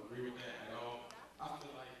don't agree with that at all. I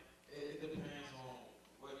feel like it depends on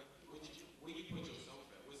where you put yourself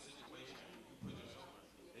at, what situation you put yourself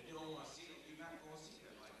in. If you don't want to see it, you're not going to see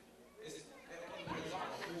it. Like, that depends on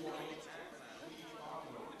who on your timeline, who you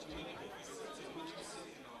follow, what you listen to, what you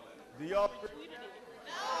see and all that. Do y'all?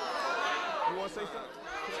 You want to say something?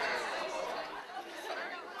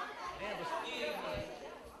 I'm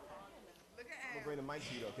gonna bring the mic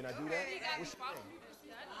to you though. Can I do that? What's your name?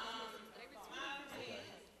 Okay.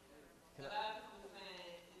 Can I?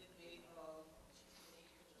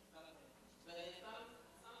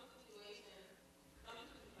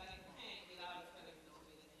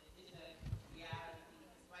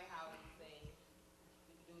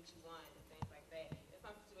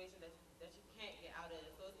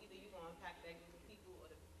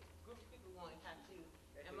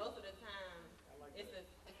 Most of the time, it's the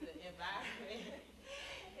environment.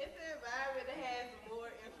 It's the environment that has more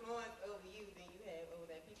influence over you than you have over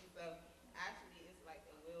that people. So actually, it's like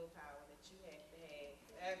the willpower that you have to have.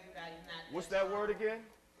 Everybody's not. What's that word again?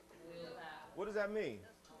 Willpower. What does that mean?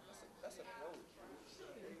 That's a no.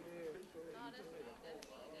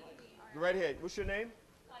 Right here. What's your name?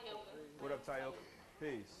 Tyoka. What up, Tyoka?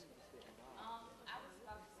 Peace. I was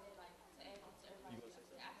about to say, like, to add on to everybody else,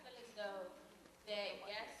 I feel as though that,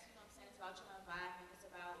 yes, you know what I'm saying, it's about your environment, it's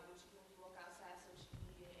about what you do when you walk outside social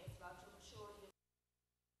media, it's about your maturity.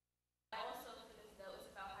 I also feel as though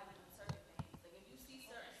it's about how you interpret things. Like, if you see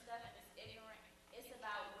certain stuff and it's ignorant, it's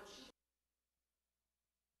about what you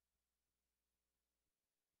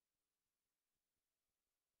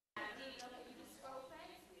you just scroll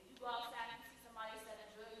past it. You go outside and you see somebody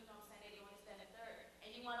selling drugs, you know what I'm saying, they doing this, that, and the third,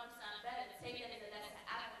 and you want to do something better, take that as a lesson.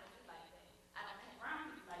 I don't want to be like that. I don't hang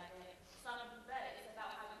around people like that. So I'm going to do better. It's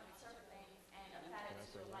about how you interpret things and apply it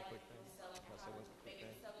to your life and yourself and how you make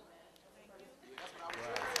yourself better as a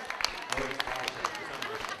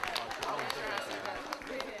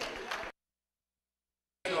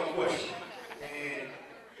Question and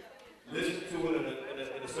listen to it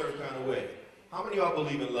in a certain kind of way. How many of y'all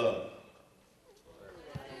believe in love?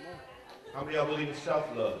 How many of y'all believe in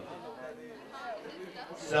self-love?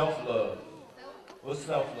 Self-love. What's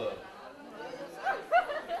self-love?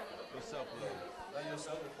 What's self-love? Love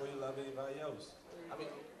yourself before you love anybody else. I mean,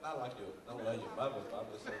 not like you don't love your mother, but I'm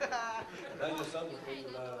just saying. Love yourself before you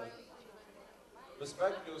love.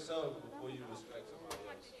 Respect yourself before you respect somebody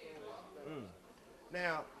else.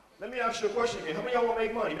 Now, let me ask you a question again. How many of y'all want to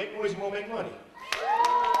make money? Make noise, you want to make money.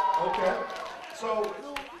 Okay. So,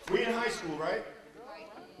 we in high school, right?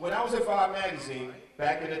 When I was at Vibe magazine,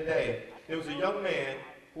 back in the day, there was a young man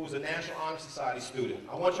who was a National Honor Society student.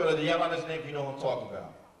 I want y'all to yell out his name if you know who I'm talking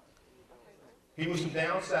about. He was from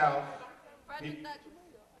down south.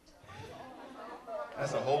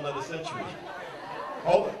 That's a whole nother century.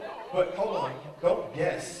 Hold on. Don't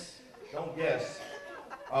guess. Don't guess.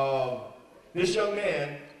 This young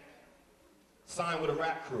man signed with a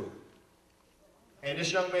rap crew. And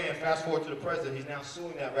this young man, fast forward to the president, he's now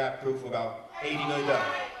suing that rap crew for about $80 million.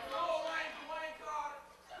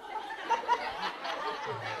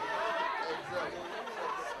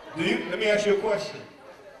 Let me ask you a question.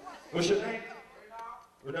 What's your name?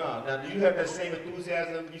 Renal. Now, do you have that same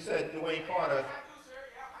enthusiasm? You said Dwayne Carter.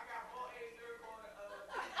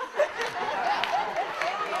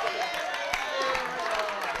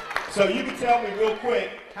 So you can tell me real quick,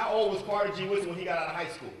 how old was Carter G. Woodson when he got out of high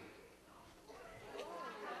school?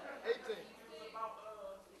 18.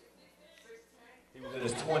 He was in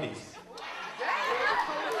his 20s.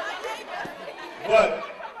 But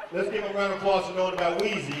let's give him a round of applause for knowing about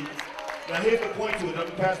Weezy. Now here's the point to it. I'm going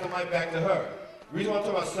to pass the mic back to her. The reason why I'm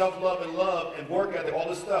talking about self-love and love and work ethic, all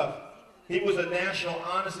this stuff, he was a National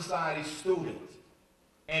Honor Society student.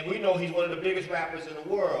 And we know he's one of the biggest rappers in the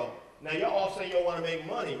world. Now y'all all say y'all want to make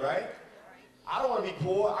money, right? I don't want to be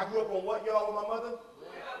poor. I grew up on what, y'all, with my mother?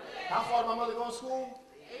 How far did my mother go to school?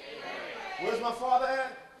 Where's my father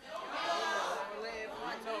at?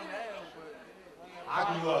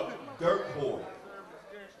 I grew up dirt poor.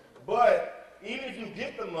 But even if you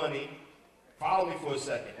get the money, follow me for a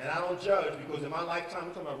second. And I don't judge because in my lifetime,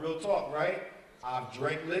 I'm talking about real talk, right? I've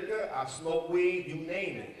drank liquor, I've smoked weed, you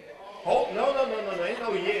name it. Oh, no, ain't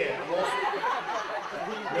no yeah.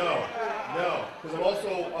 No, because I'm also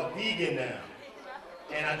a vegan now.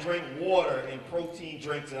 And I drink water and protein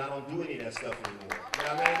drinks and I don't do any of that stuff anymore. You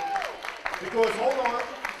know what I mean? Because, hold on,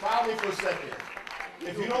 follow me for a second.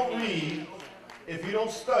 If you don't read, if you don't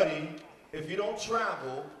study, if you don't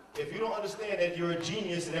travel, if you don't understand that you're a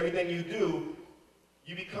genius in everything you do,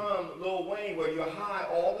 you become Lil Wayne where you're high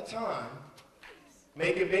all the time,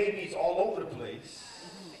 making babies all over the place.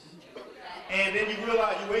 And then you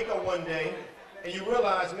realize, you wake up one day and you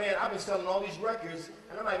realize, man, I've been selling all these records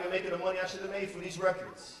and I'm not even making the money I should have made for these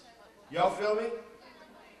records. Y'all feel me? I'm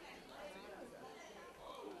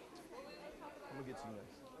gonna get to you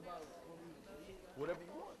next. Whatever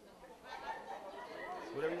you want.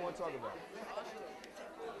 Whatever you want to talk about.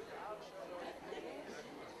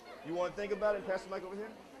 You want to think about it and pass the mic over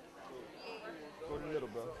here? Go to the middle,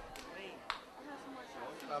 bro.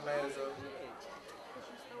 My man is what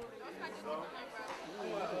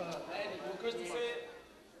Kristen said,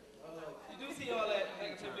 you do see all that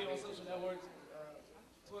negativity on social networks,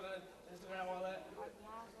 Twitter, Instagram, all that.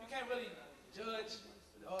 You can't really judge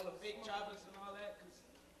all the fake choppers and all that because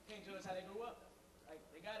you can't judge how they grew up. Like,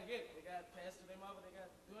 they got to get it. They got to pass to their mother. They got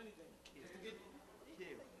to do anything just to get it.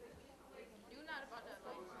 You're not about that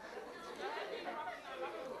life.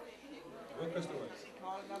 What Kristen was?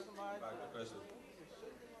 Calling out somebody? Good question.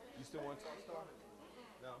 You still want to talk, Star?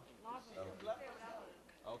 No?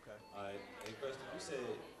 Okay. All right. Hey, Kristen,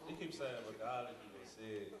 you keep saying regardless of what they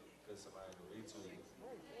said because somebody can retweet it.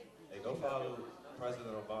 Hey, go follow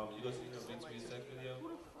President Obama. You go see him retweet his sex video?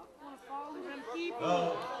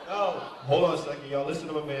 No. Hold on a second, y'all. Listen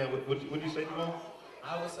to my man. What did you say, Devon?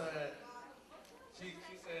 I was saying, she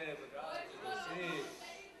said regardless of what they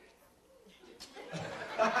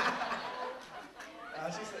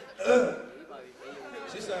said.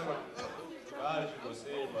 She said regardless of what they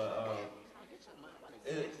said, but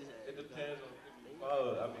it depends on who you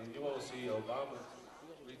follow. I mean, you won't see Obama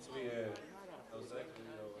retweeting no sex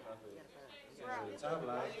video or nothing. The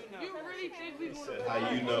timeline. You really think we want to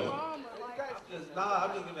How you know?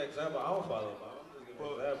 I'm just giving an example. I don't follow Obama. I'm just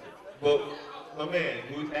giving an example. But, my man,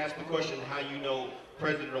 who asked the question, how you know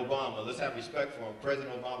President Obama? Let's have respect for him.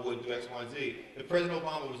 President Obama wouldn't do X, Y, and Z. If President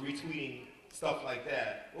Obama was retweeting stuff like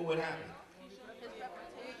that, what would happen?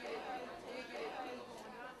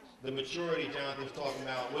 The maturity Jonathan's talking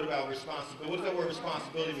about, what about responsibility? What does that word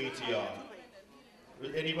responsibility mean to y'all?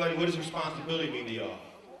 Anybody, what does responsibility mean to y'all?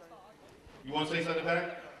 You want to say something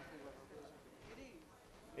back?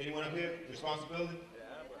 Anyone up here? Responsibility?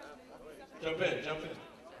 Jump in.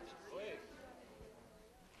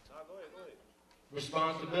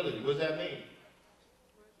 Responsibility, what does that mean?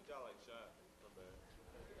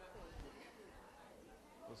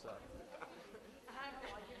 What's up?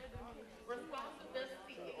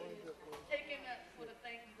 Responsibility is taking up for the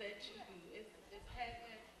things that you do. It's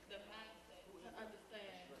having the mindset to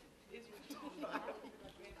understand it's responsibility.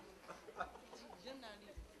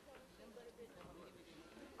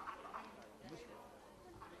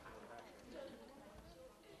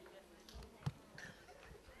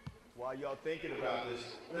 While y'all thinking about this,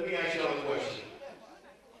 let me ask y'all a question.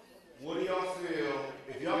 What do y'all feel,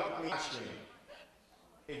 if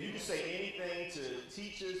you could say anything to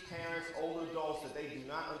teachers, parents, older adults that they do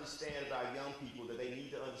not understand about young people that they need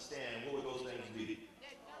to understand, what would those things be?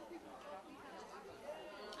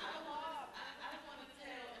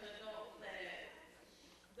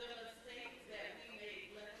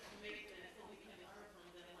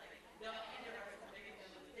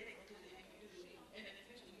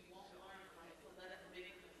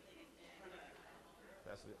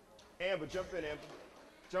 That's it. Amber, jump in, Amber.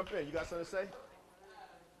 Jump in. You got something to say?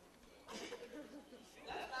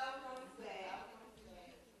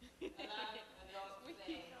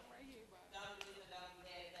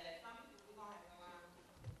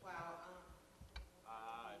 Wow.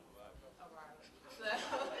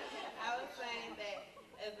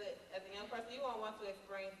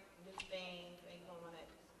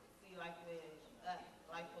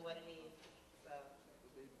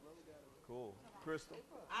 Cool. Crystal?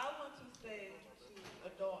 I want to say to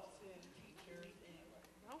adults and teachers and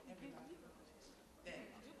everybody that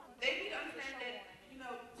they need to understand that, you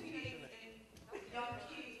know, teenage and young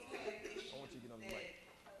kids have issues that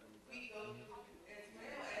we go through as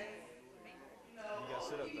well as, you know, You gotta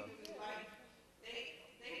sit up, though. people. Like, they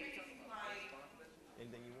make it seem like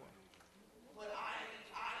Anything you want. what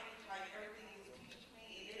like everything is peach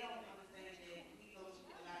clean, and they don't understand that we go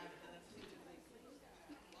through a lot of stuff too.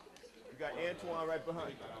 You got Antoine right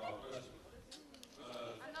behind you. I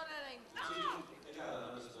know that ain't. They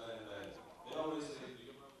gotta understand that. They always say, do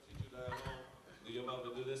your mama teach you that at home? Do your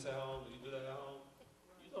mama do this at home? Do you do that at home?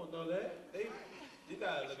 You don't know that. You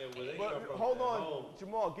gotta look at where they come from. Hold at on, home.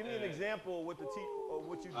 Jamal, give me an example with what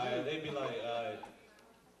you do. They be like,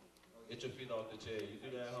 get your feet off the chair. You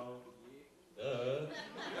do that at home? I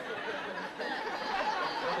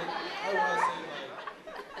want to say, like,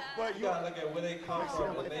 but you gotta look at where they come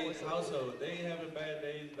from in their household. They ain't having bad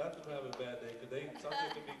days, let them have a bad day, because something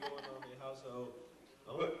could be going on in their household.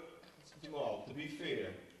 But, Jamal, to be fair,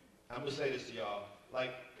 I'm gonna say this to y'all.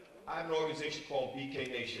 Like, I have an organization called BK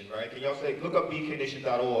Nation, right? Can y'all say, look up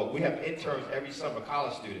bknation.org. We have interns every summer,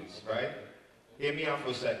 college students, right? Hear me out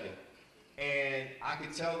for a second. And I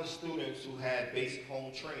could tell the students who had basic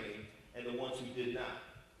home training and the ones who did not.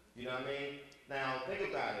 You know what I mean? Now, think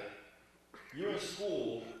about it. You're in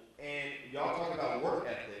school, and y'all talk about work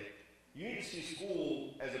ethic. You need to see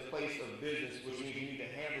school as a place of business, which means you need to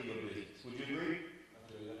handle your business. Would you agree?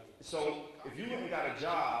 So, if you went and got a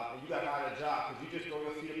job, and you got out of a job, could you just throw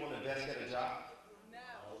your feet up on the desk at a job? No.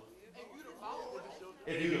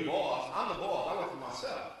 If If you're the boss, I'm the boss. I work for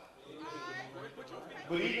myself.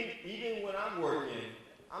 But even when I'm working,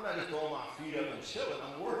 I'm not just throwing my feet up and chilling.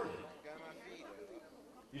 I'm working.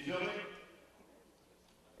 You feel me?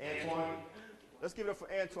 Antoine? Let's give it up for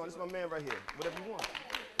Antoine. This is my man right here. Whatever you want.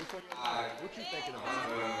 What you thinking about?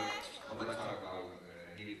 I'm gonna talk about what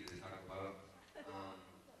he needed to talk about.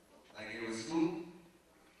 Like it was school.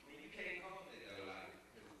 You can't call it though, like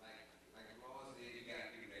the law said, you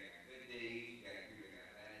got people that got good days, you got people that got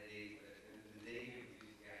bad days, but at the end of the day, you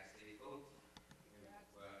just gotta stay focused.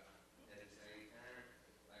 But at the same time,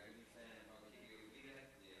 like what you saying about keeping your feet up,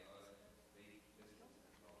 yeah, all that, this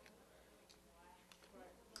is law.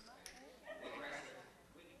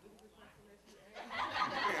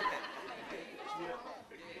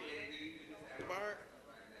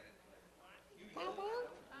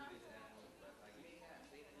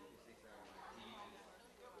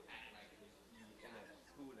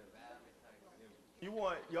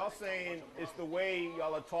 Y'all saying it's the way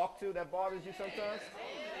y'all are talked to that bothers you sometimes?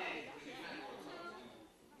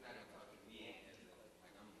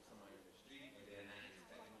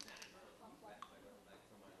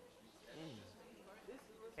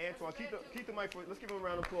 Antoine, keep the mic for, let's give him a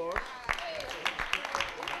round of applause.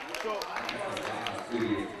 So,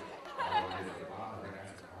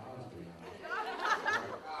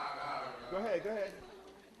 go ahead. I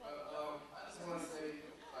just want to say,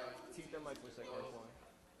 like, keep that mic for a second, Antoine.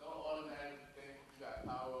 Don't automatically think you got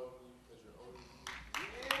power over me because you're older than me.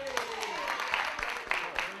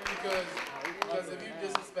 Because if you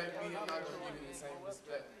disrespect me, I'm not going to give you the same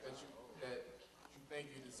respect that you think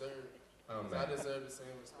you deserve. Because I deserve the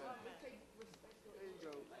same respect. There you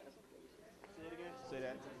go. Say it again. Say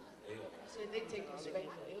that. So they take respect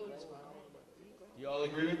for elders. Y'all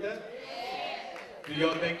agree with that? Yes. Do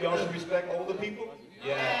y'all think y'all should respect older people?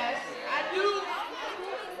 Yes, I do.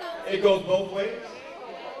 It goes both ways?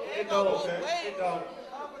 It goes both ways. It don't.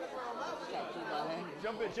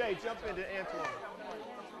 Jump in, Jay. Jump into Antoine.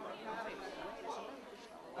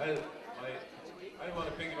 I didn't want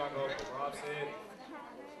to piggyback off what Rob said.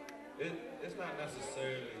 It's not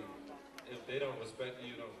necessarily if they don't respect you,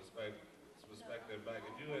 you don't respect them back.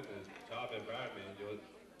 If you're in the job environment and your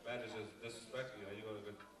manager's disrespecting you, are you going to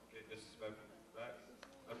get disrespected back?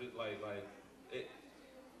 I'm just like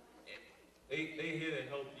they here to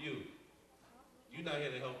help you. You're not here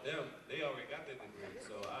to help them. They already got their degree.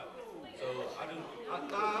 So I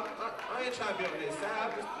ain't trying to be on their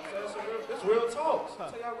side. It's real talk. I'll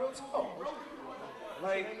tell y'all real talk.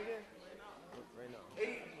 Like,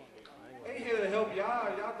 they here to help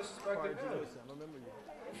y'all. Y'all disrespecting them.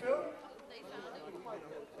 You feel?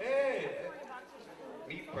 Hey.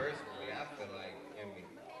 Me personally, I feel like,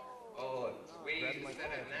 we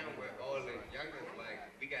set it now where all the youngers, like,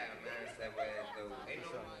 we got a mindset where though ain't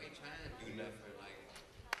nobody trying to do nothing like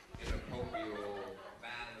inappropriate or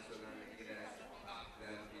violence or nothing to get us locked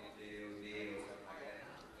up, get jail, or something like that.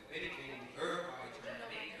 If anything, everybody trying to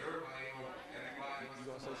make everybody home. Everybody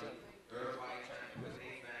wants to come. Everybody trying to put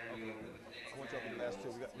their family on the next. I want y'all to be last two.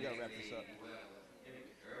 We got to wrap this up. Everybody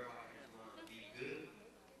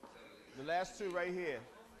The last two right here.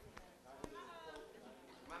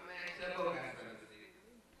 My man Chevo got something to say,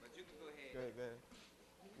 but you can go ahead. Go ahead, go ahead.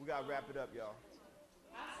 We gotta wrap it up, y'all.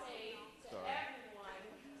 I say to Sorry. everyone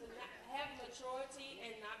to not have maturity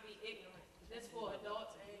and not be ignorant. This for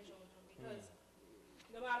adults and children, because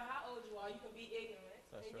no matter how old you are, you can be ignorant.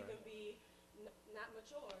 That's and you right. can be not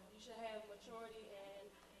mature. You should have maturity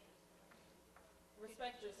and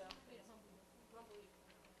respect yourself. Yes.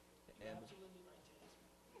 Amber. Absolutely right, James.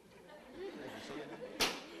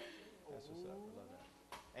 That's what's up. I love that.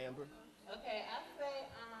 Amber. Okay, I say,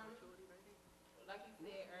 like you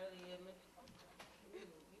said earlier,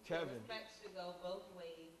 Kevin. respect should go both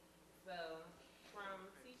ways. So, from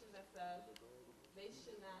teachers and stuff, they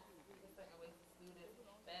should not speak a certain way to students,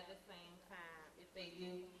 but at the same time, if they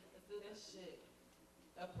do, the students should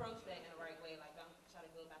approach that in the right way. Like, don't try to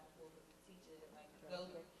go back and forth with the teacher, like, go,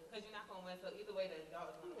 because you're not going to win. So, either way, the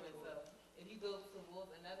adult is going to win. So, if you go towards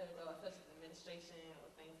another adult, such as administration or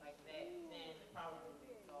things like that, then the problem will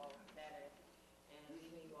be solved better. And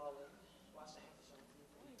leaving you all with Washington Institute.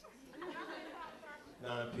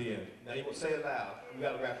 9 p.m. Now you will say it loud. We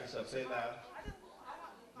gotta wrap this up. Say it loud.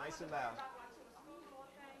 Nice and loud.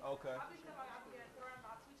 Okay. I feel like I get threatened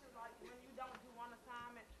by teachers, like when you don't do one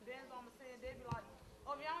assignment, then I'm saying they be like,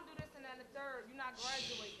 oh, if y'all don't do this and then the third, you're not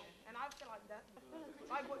graduating. And I feel like that,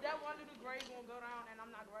 like that one little grade won't go down, and I'm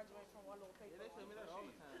not graduating from one little paper. They tell me that all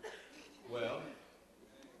the time. Well,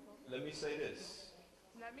 let me say this.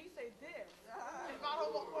 Let me say this. If I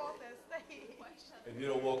don't walk across that stage, If you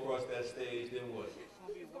don't walk across that stage, then what?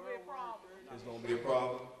 it's gonna be a problem. It's gonna be a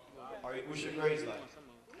problem. All right, what's your grades like?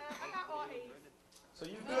 I got all A's. So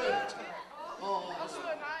you good. I'm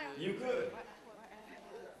good now. You good.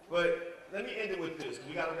 But let me end it with this, because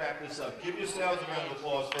we got to wrap this up. Give yourselves a round of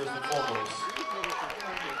applause first and foremost.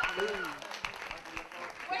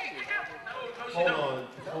 Hold on.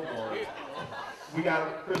 We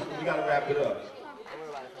got to wrap it up.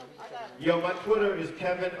 Yo, my Twitter is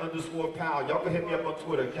Kevin_Powell. Y'all can hit me up on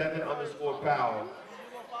Twitter, Kevin_Powell.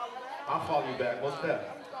 I'll follow you back. What's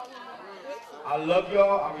that? I love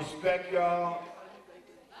y'all. I respect y'all.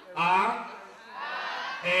 I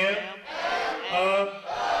am a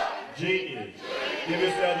genius. Give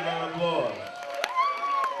yourselves a round of applause.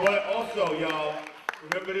 But also, y'all,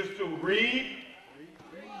 remember this too.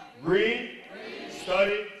 Read,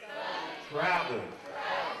 study, travel.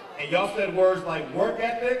 And y'all said words like work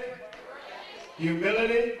ethic,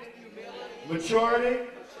 humility, maturity,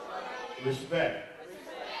 respect.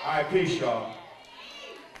 All right, peace, y'all.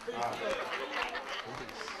 All right.